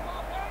win.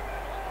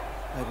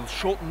 I will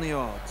shorten the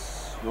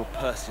odds. Your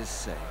purse is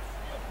safe.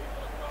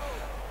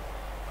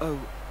 Oh.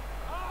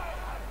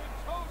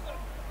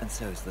 And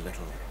so is the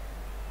little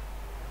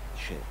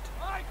shit.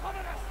 My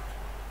communist!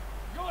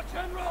 Your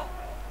general!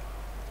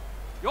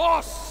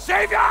 Your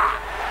savior!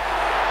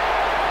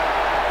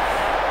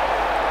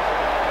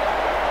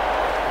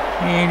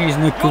 And he's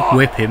not good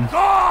whip him.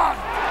 God!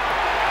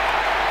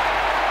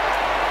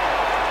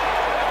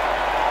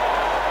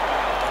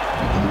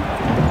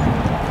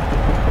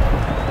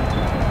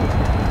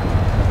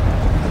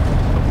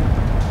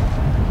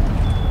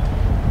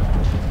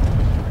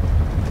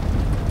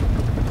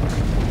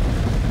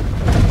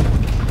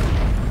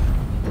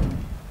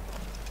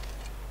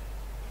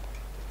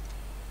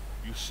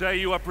 You say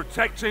you are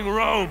protecting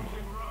Rome.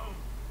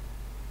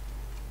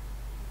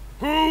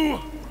 Who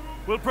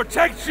will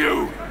protect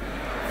you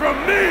from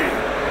me?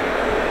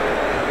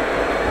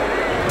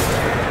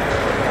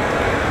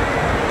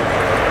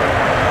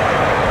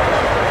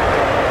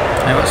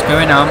 Hey, what's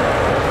going on?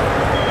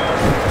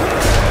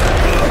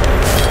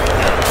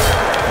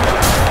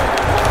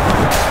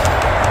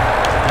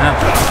 Oh.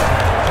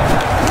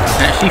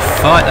 Can actually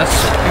fight,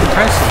 that's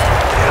impressive.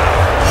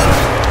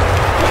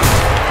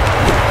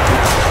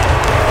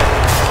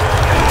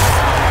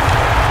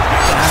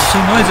 That's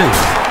too noisy.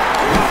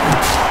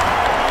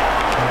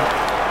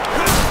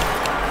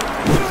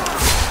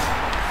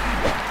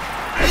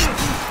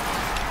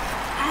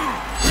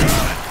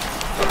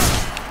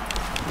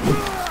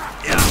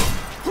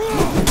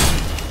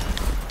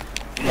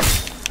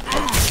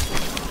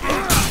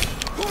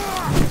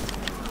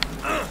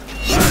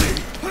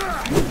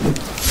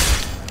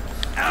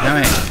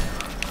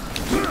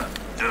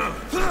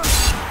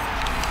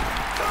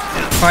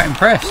 Quite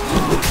impressed.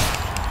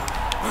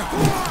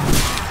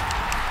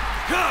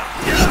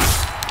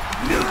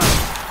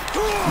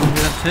 Do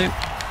that too.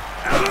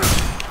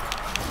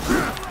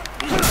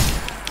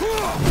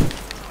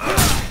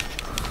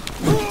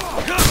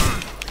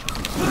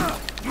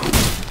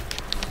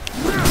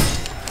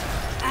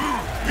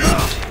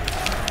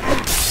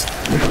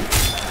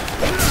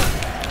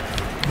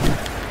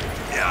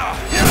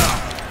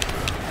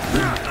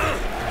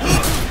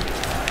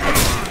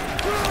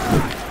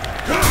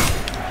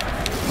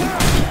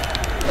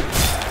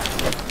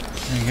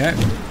 There you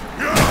go.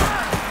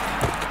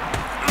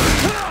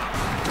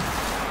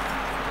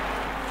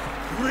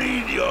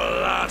 Breathe your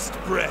last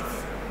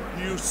breath,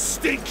 you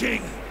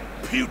stinking,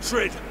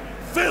 putrid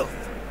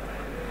filth!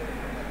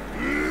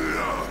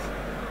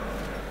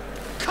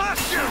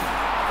 Curse you!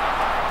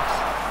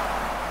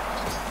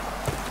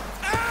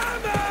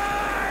 Am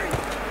I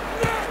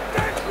not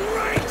the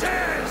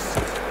greatest?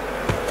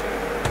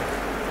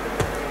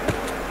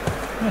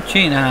 What a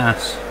cheating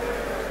ass.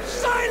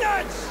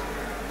 Silence!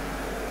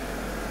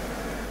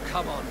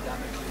 Come on,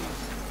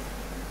 Damocles.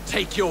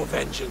 Take your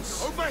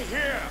vengeance. Over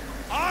here!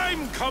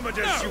 I'm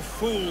Commodus, you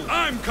fool!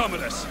 I'm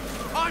Commodus!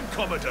 I'm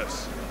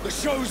Commodus! The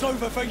show's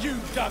over for you,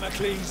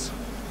 Damocles!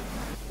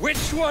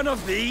 Which one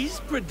of these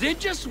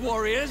prodigious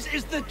warriors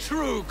is the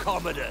true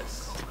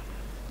Commodus?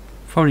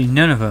 Probably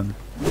none of them.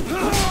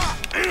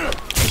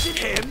 Is it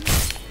him?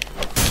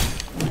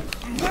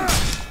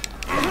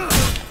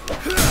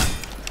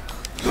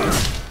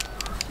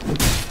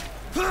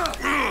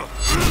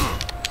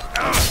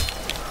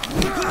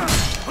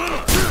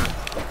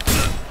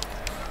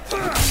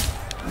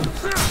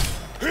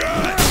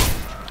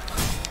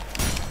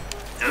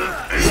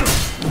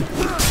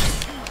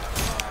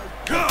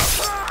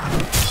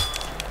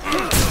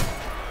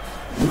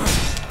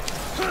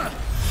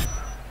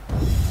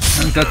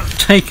 We've got to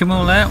take them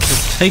all out. We'll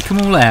take them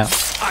all out.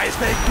 I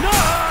think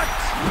not!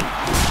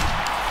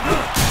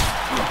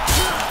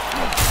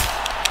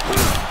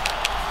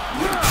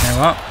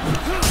 What?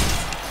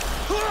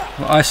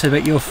 What I said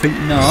about your feet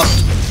not.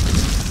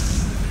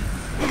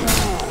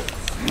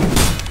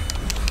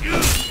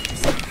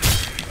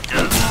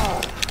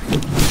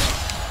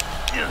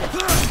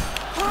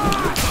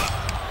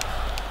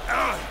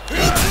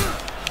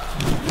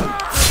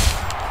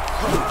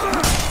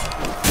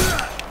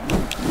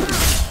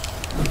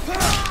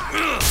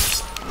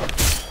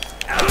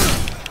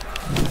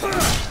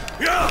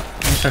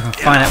 So I can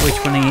find out which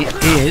one he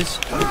is.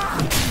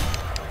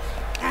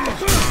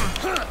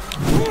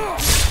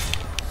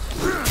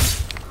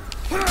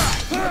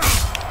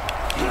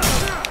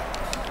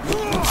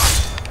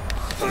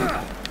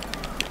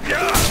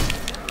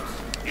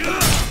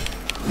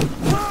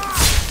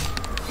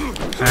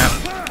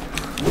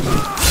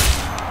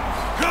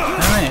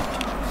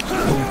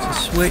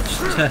 Switch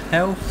to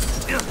health.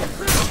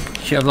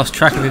 Shit, I've lost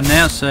track of him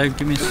now, so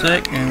give me a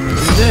sec and we'll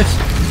do this.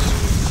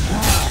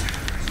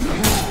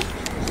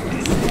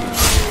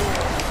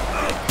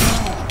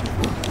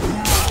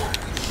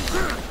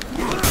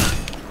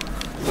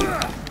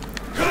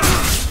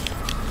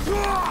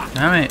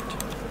 Damn it.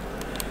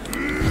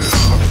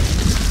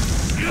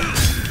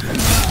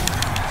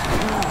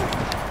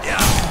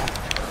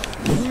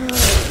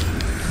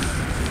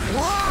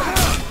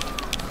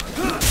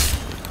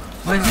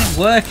 Why isn't it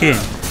working?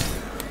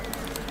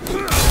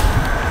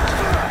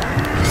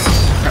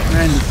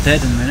 We're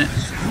dead in a minute.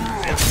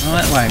 Oh,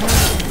 that way.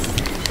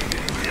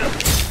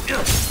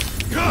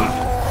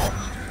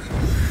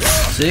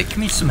 Sick, give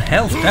me some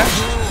health, Dad.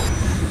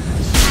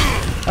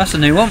 That's a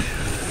new one.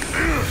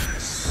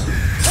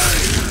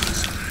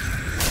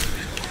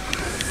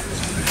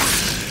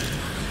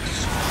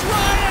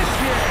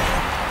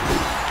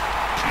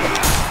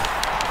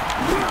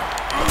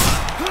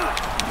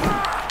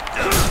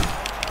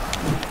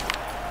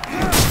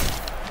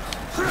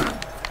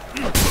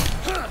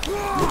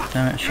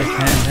 Damn it, shake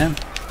hands with him.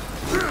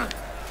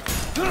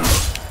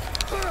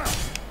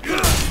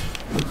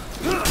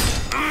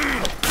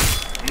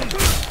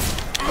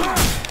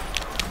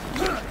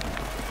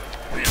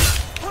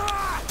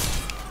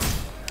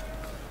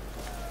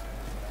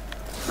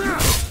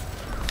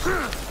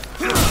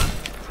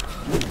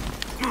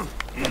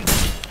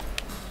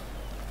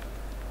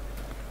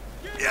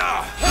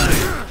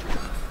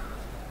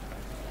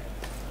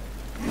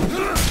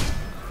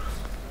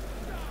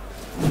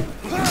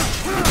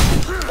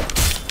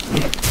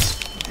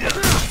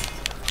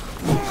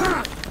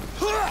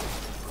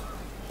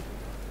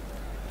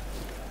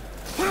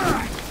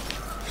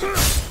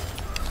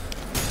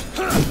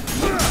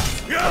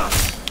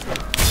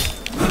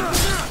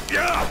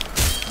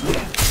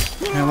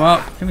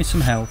 Well, give me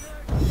some health.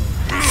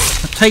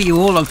 I'll take you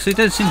all on because it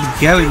doesn't seem to be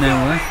going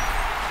nowhere.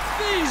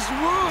 These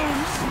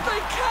wounds,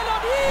 they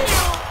cannot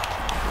heal.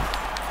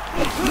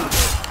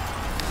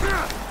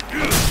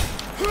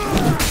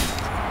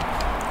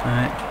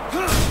 Alright.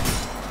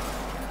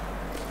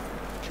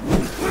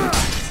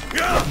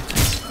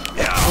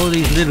 All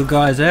these little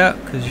guys out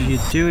because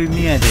you're doing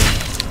me head in.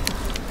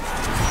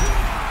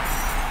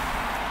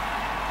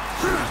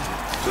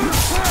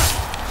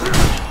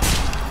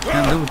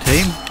 And little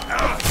team.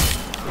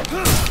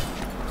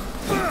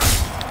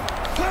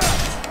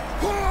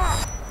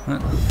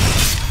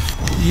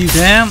 You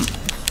down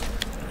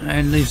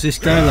and leaves this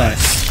guy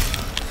left.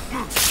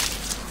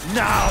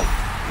 Now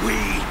we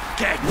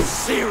get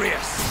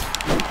serious.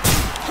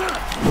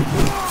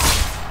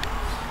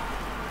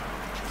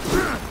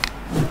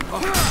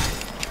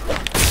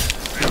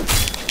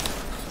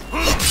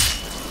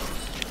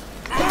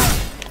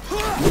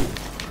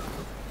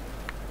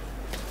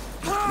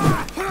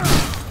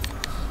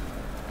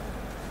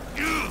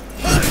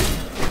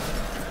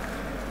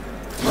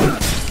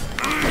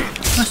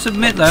 I must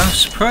admit though, I'm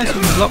surprised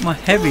they block my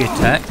heavy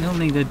attack.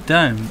 Normally they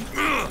don't.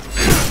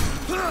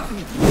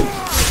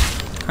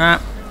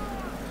 Crap.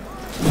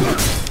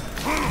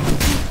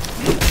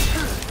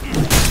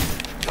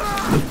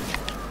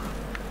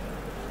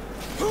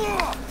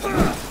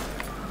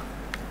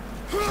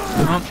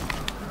 Come on.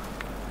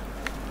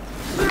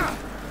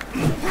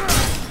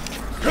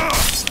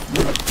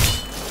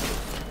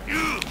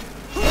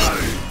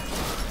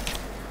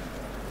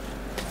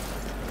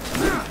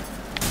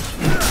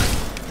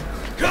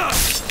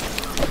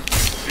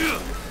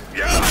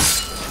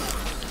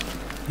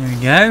 There we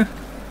go.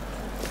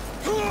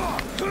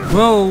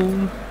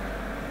 Whoa!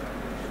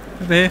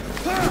 Over here.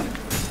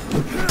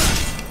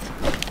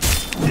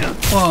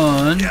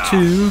 1,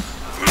 2.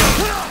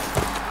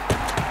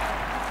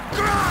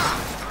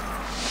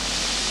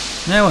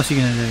 Now what's he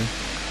gonna do?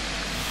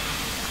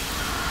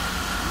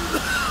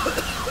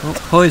 Oh,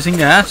 poison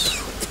gas.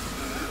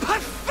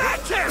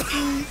 Pathetic!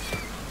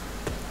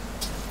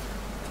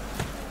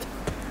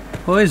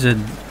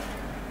 Poison.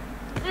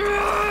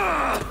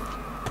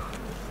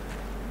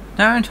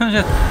 Now I'm trying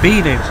to just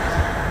beat him.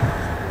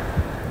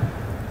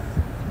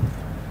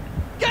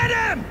 Get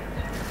him!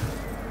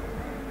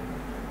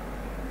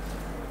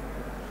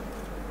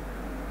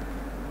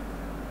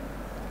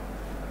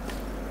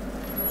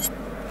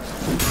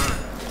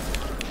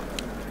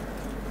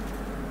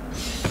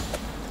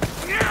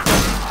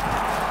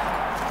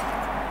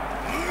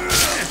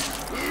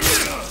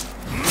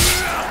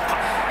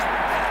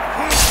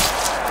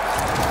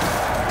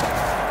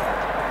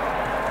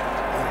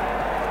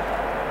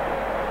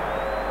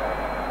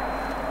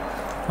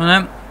 Come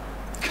on.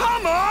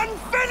 Come on,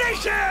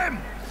 finish him!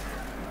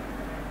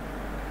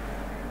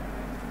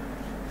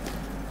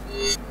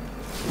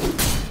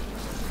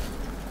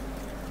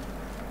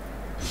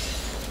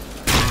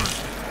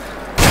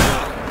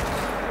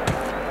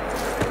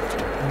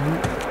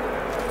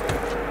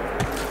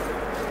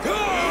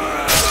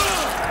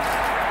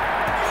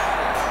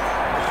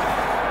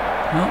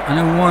 Oh,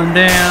 another one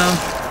down.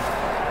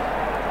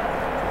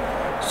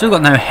 Still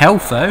got no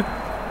health though.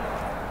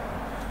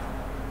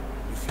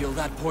 You feel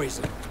that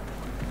poison?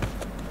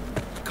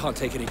 Can't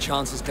take any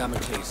chances,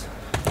 Damocles.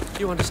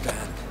 You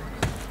understand?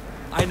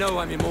 I know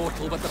I'm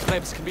immortal, but the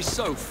plebs can be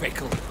so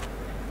fickle.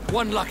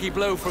 One lucky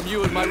blow from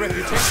you and my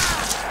reputation.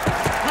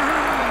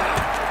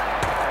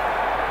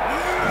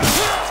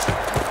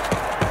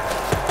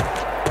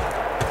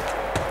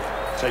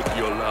 Take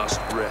your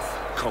last breath,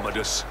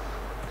 Commodus.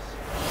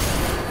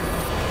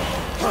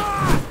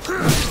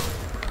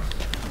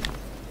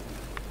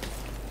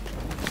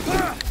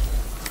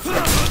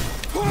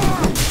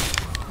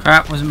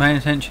 Crap, wasn't paying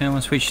attention. I'm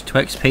going to switch to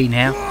XP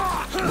now.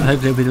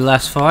 Hopefully it'll be the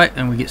last fight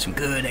and we get some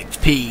good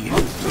XP.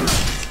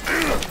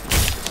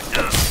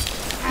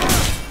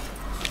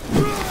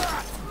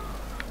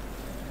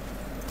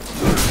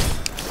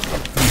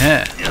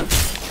 Yeah.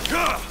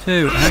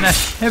 2 and a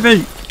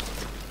heavy.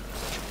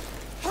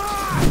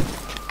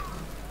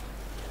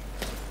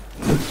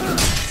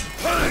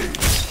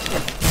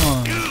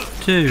 1,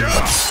 2.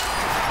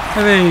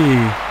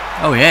 Heavy.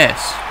 Oh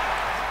yes.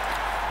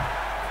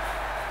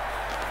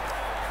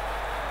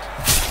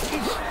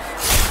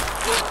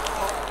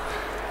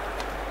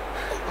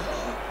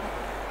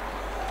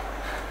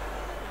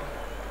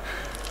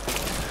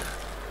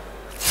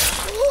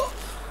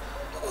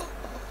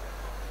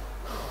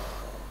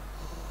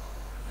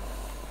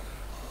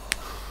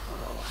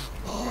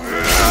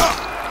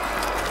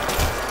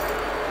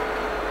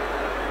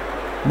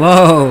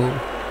 Whoa!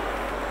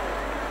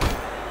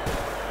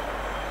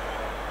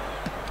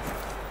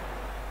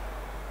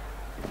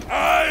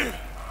 I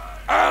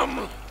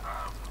am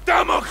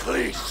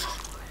Damocles.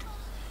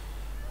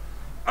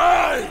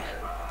 I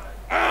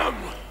am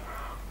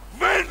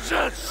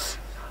vengeance.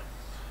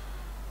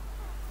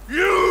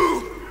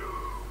 You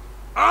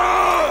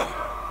are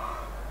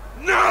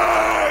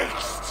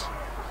next.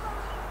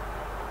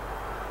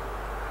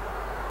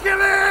 Kill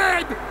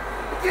him!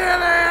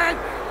 Kill him!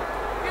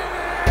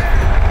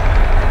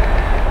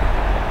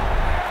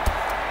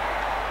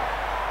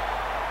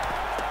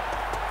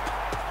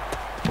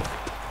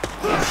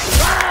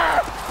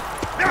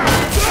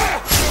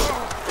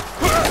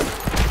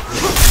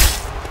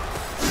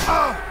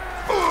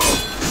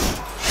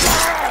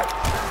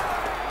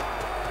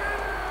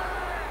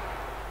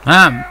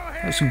 Man,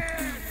 that's some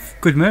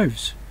good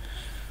moves.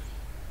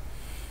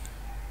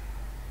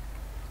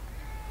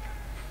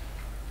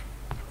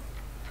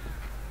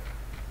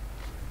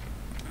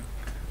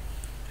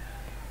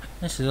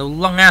 This is a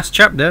long ass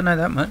chapter, I know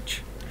that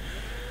much.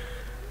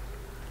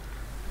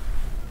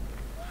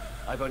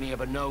 I've only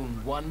ever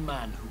known one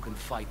man who can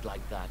fight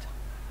like that.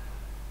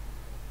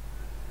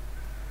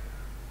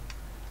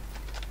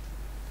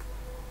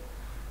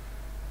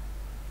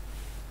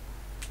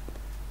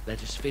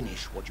 Let us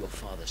finish what your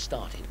father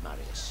started,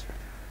 Marius.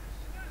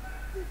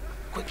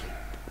 Quickly,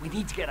 we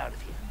need to get out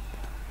of here.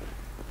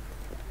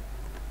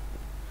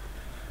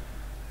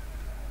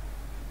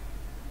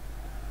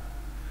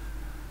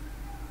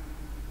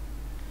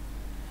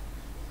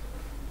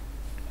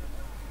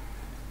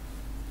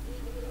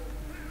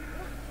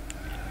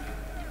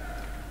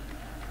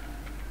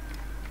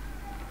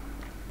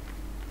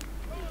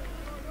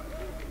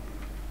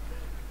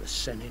 The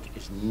Senate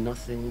is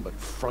nothing but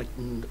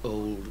frightened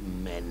old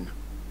men.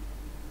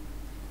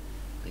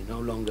 They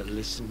no longer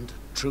listen to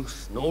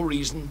truth nor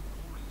reason.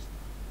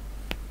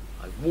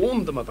 I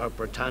warned them about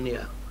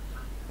Britannia,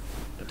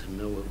 but to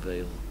no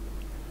avail.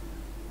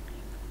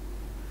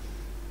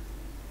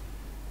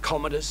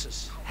 Commodus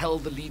has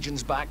held the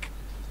legions back,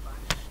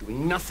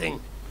 doing nothing,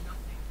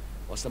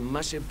 whilst a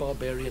massive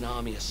barbarian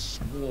army has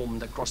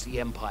swarmed across the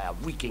Empire,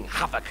 wreaking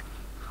havoc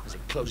as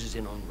it closes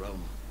in on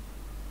Rome.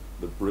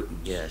 The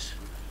Britons? Yes.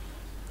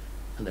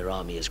 And their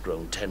army has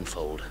grown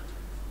tenfold.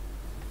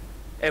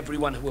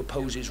 Everyone who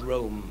opposes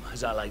Rome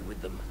has allied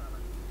with them.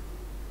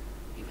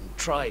 Even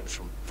tribes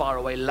from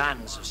faraway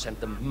lands have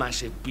sent them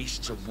massive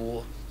beasts of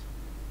war.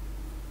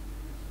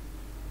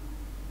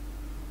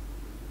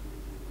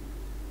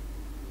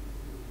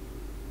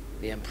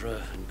 The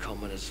Emperor and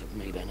Commodus have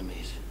made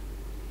enemies.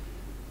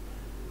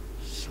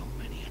 So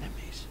many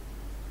enemies.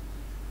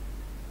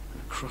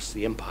 And across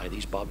the Empire,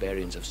 these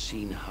barbarians have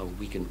seen how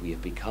weakened we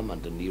have become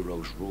under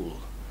Nero's rule.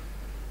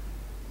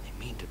 They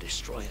mean to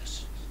destroy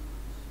us.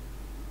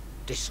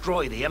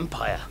 Destroy the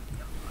Empire.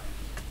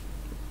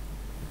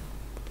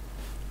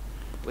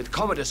 With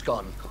Commodus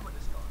gone,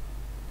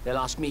 they'll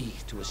ask me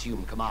to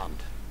assume command.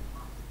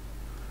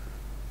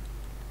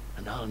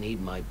 And I'll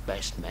need my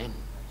best men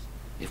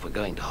if we're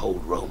going to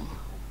hold Rome.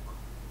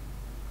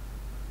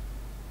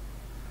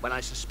 When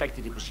I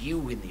suspected it was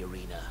you in the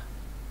arena,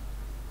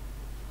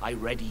 I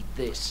readied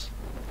this.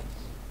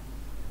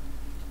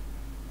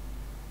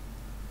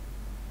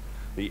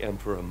 The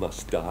Emperor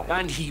must die.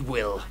 And he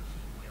will.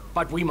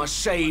 But we must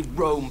save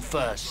Rome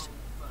first.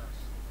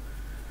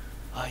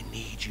 I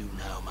need you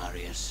now,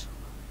 Marius.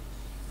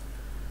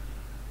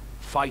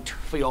 Fight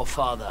for your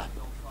father.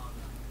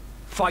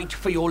 Fight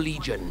for your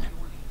legion.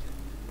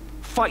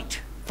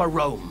 Fight for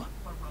Rome.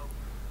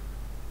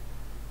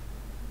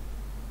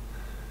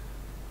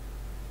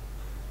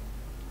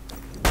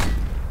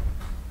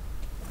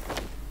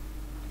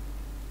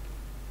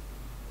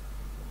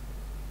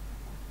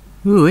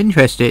 Ooh,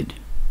 interested.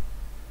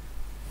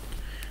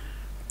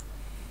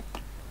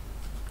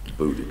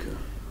 Boudica.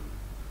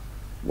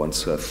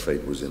 Once her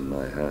fate was in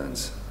my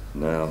hands.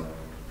 Now,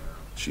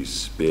 she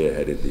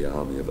spearheaded the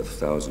army of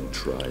 1,000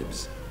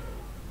 tribes.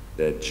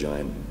 Their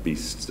giant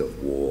beasts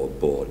of war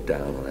bore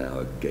down on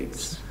our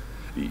gates.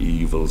 The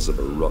evils of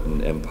a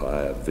rotten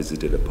empire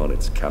visited upon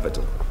its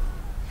capital.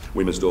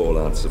 We must all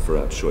answer for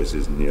our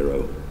choices,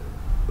 Nero.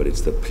 But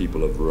it's the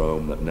people of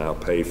Rome that now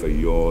pay for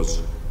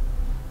yours.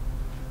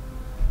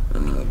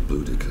 Ah,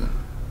 Boudica.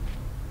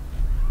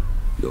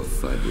 Your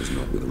fight was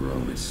not with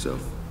Rome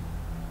itself,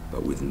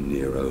 but with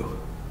Nero,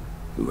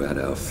 who had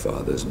our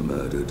fathers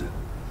murdered,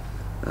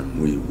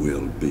 and we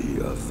will be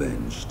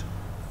avenged.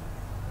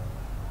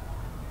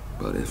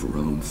 But if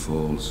Rome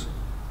falls,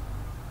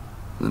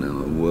 then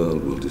our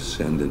world will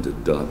descend into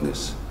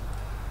darkness.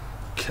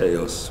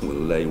 Chaos will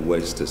lay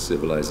waste to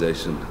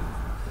civilization.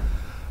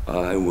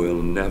 I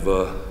will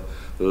never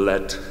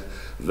let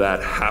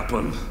that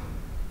happen.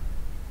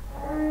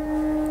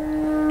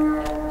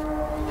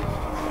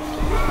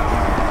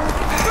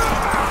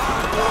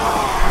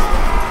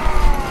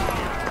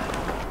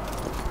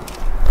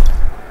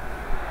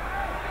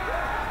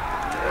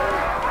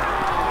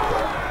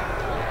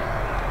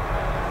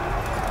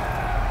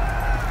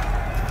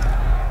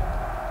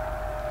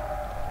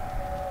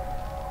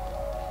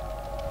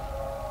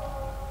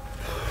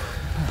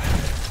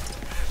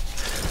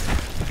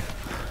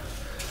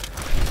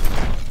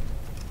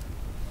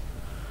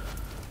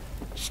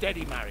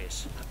 Steady,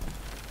 Marius.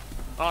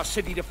 Our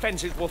city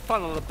defenses will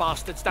funnel the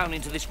bastards down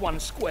into this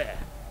one square.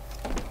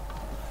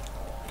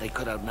 They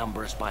could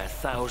outnumber us by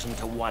 1,000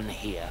 to 1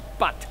 here,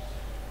 but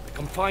the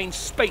confined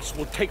space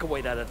will take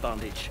away that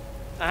advantage.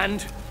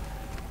 And,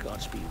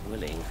 God's be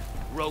willing,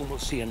 Rome will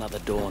see another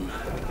dawn.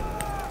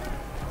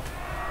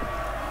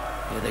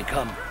 Here they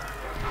come.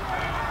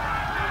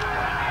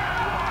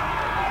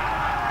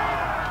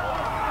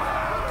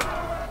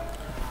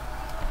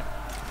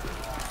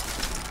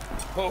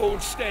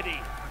 Hold steady.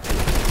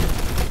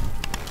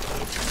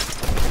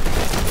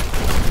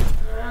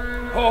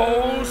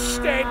 Hold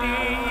steady!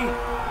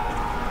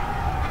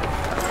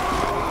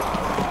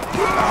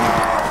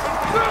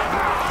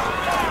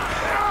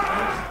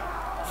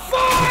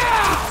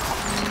 Fire!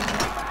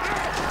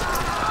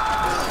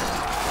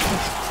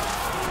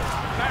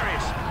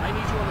 Marius, I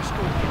need you on the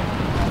scope.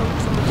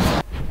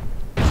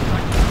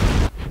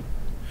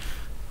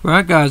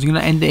 Right guys, I'm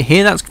going to end it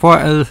here. That's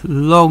quite a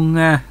long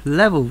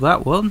level,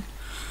 that one.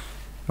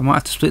 I might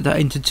have to split that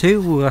into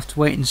 2, we'll have to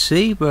wait and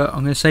see, but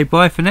I'm going to say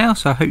bye for now,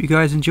 so I hope you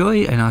guys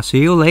enjoy, and I'll see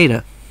you all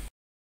later.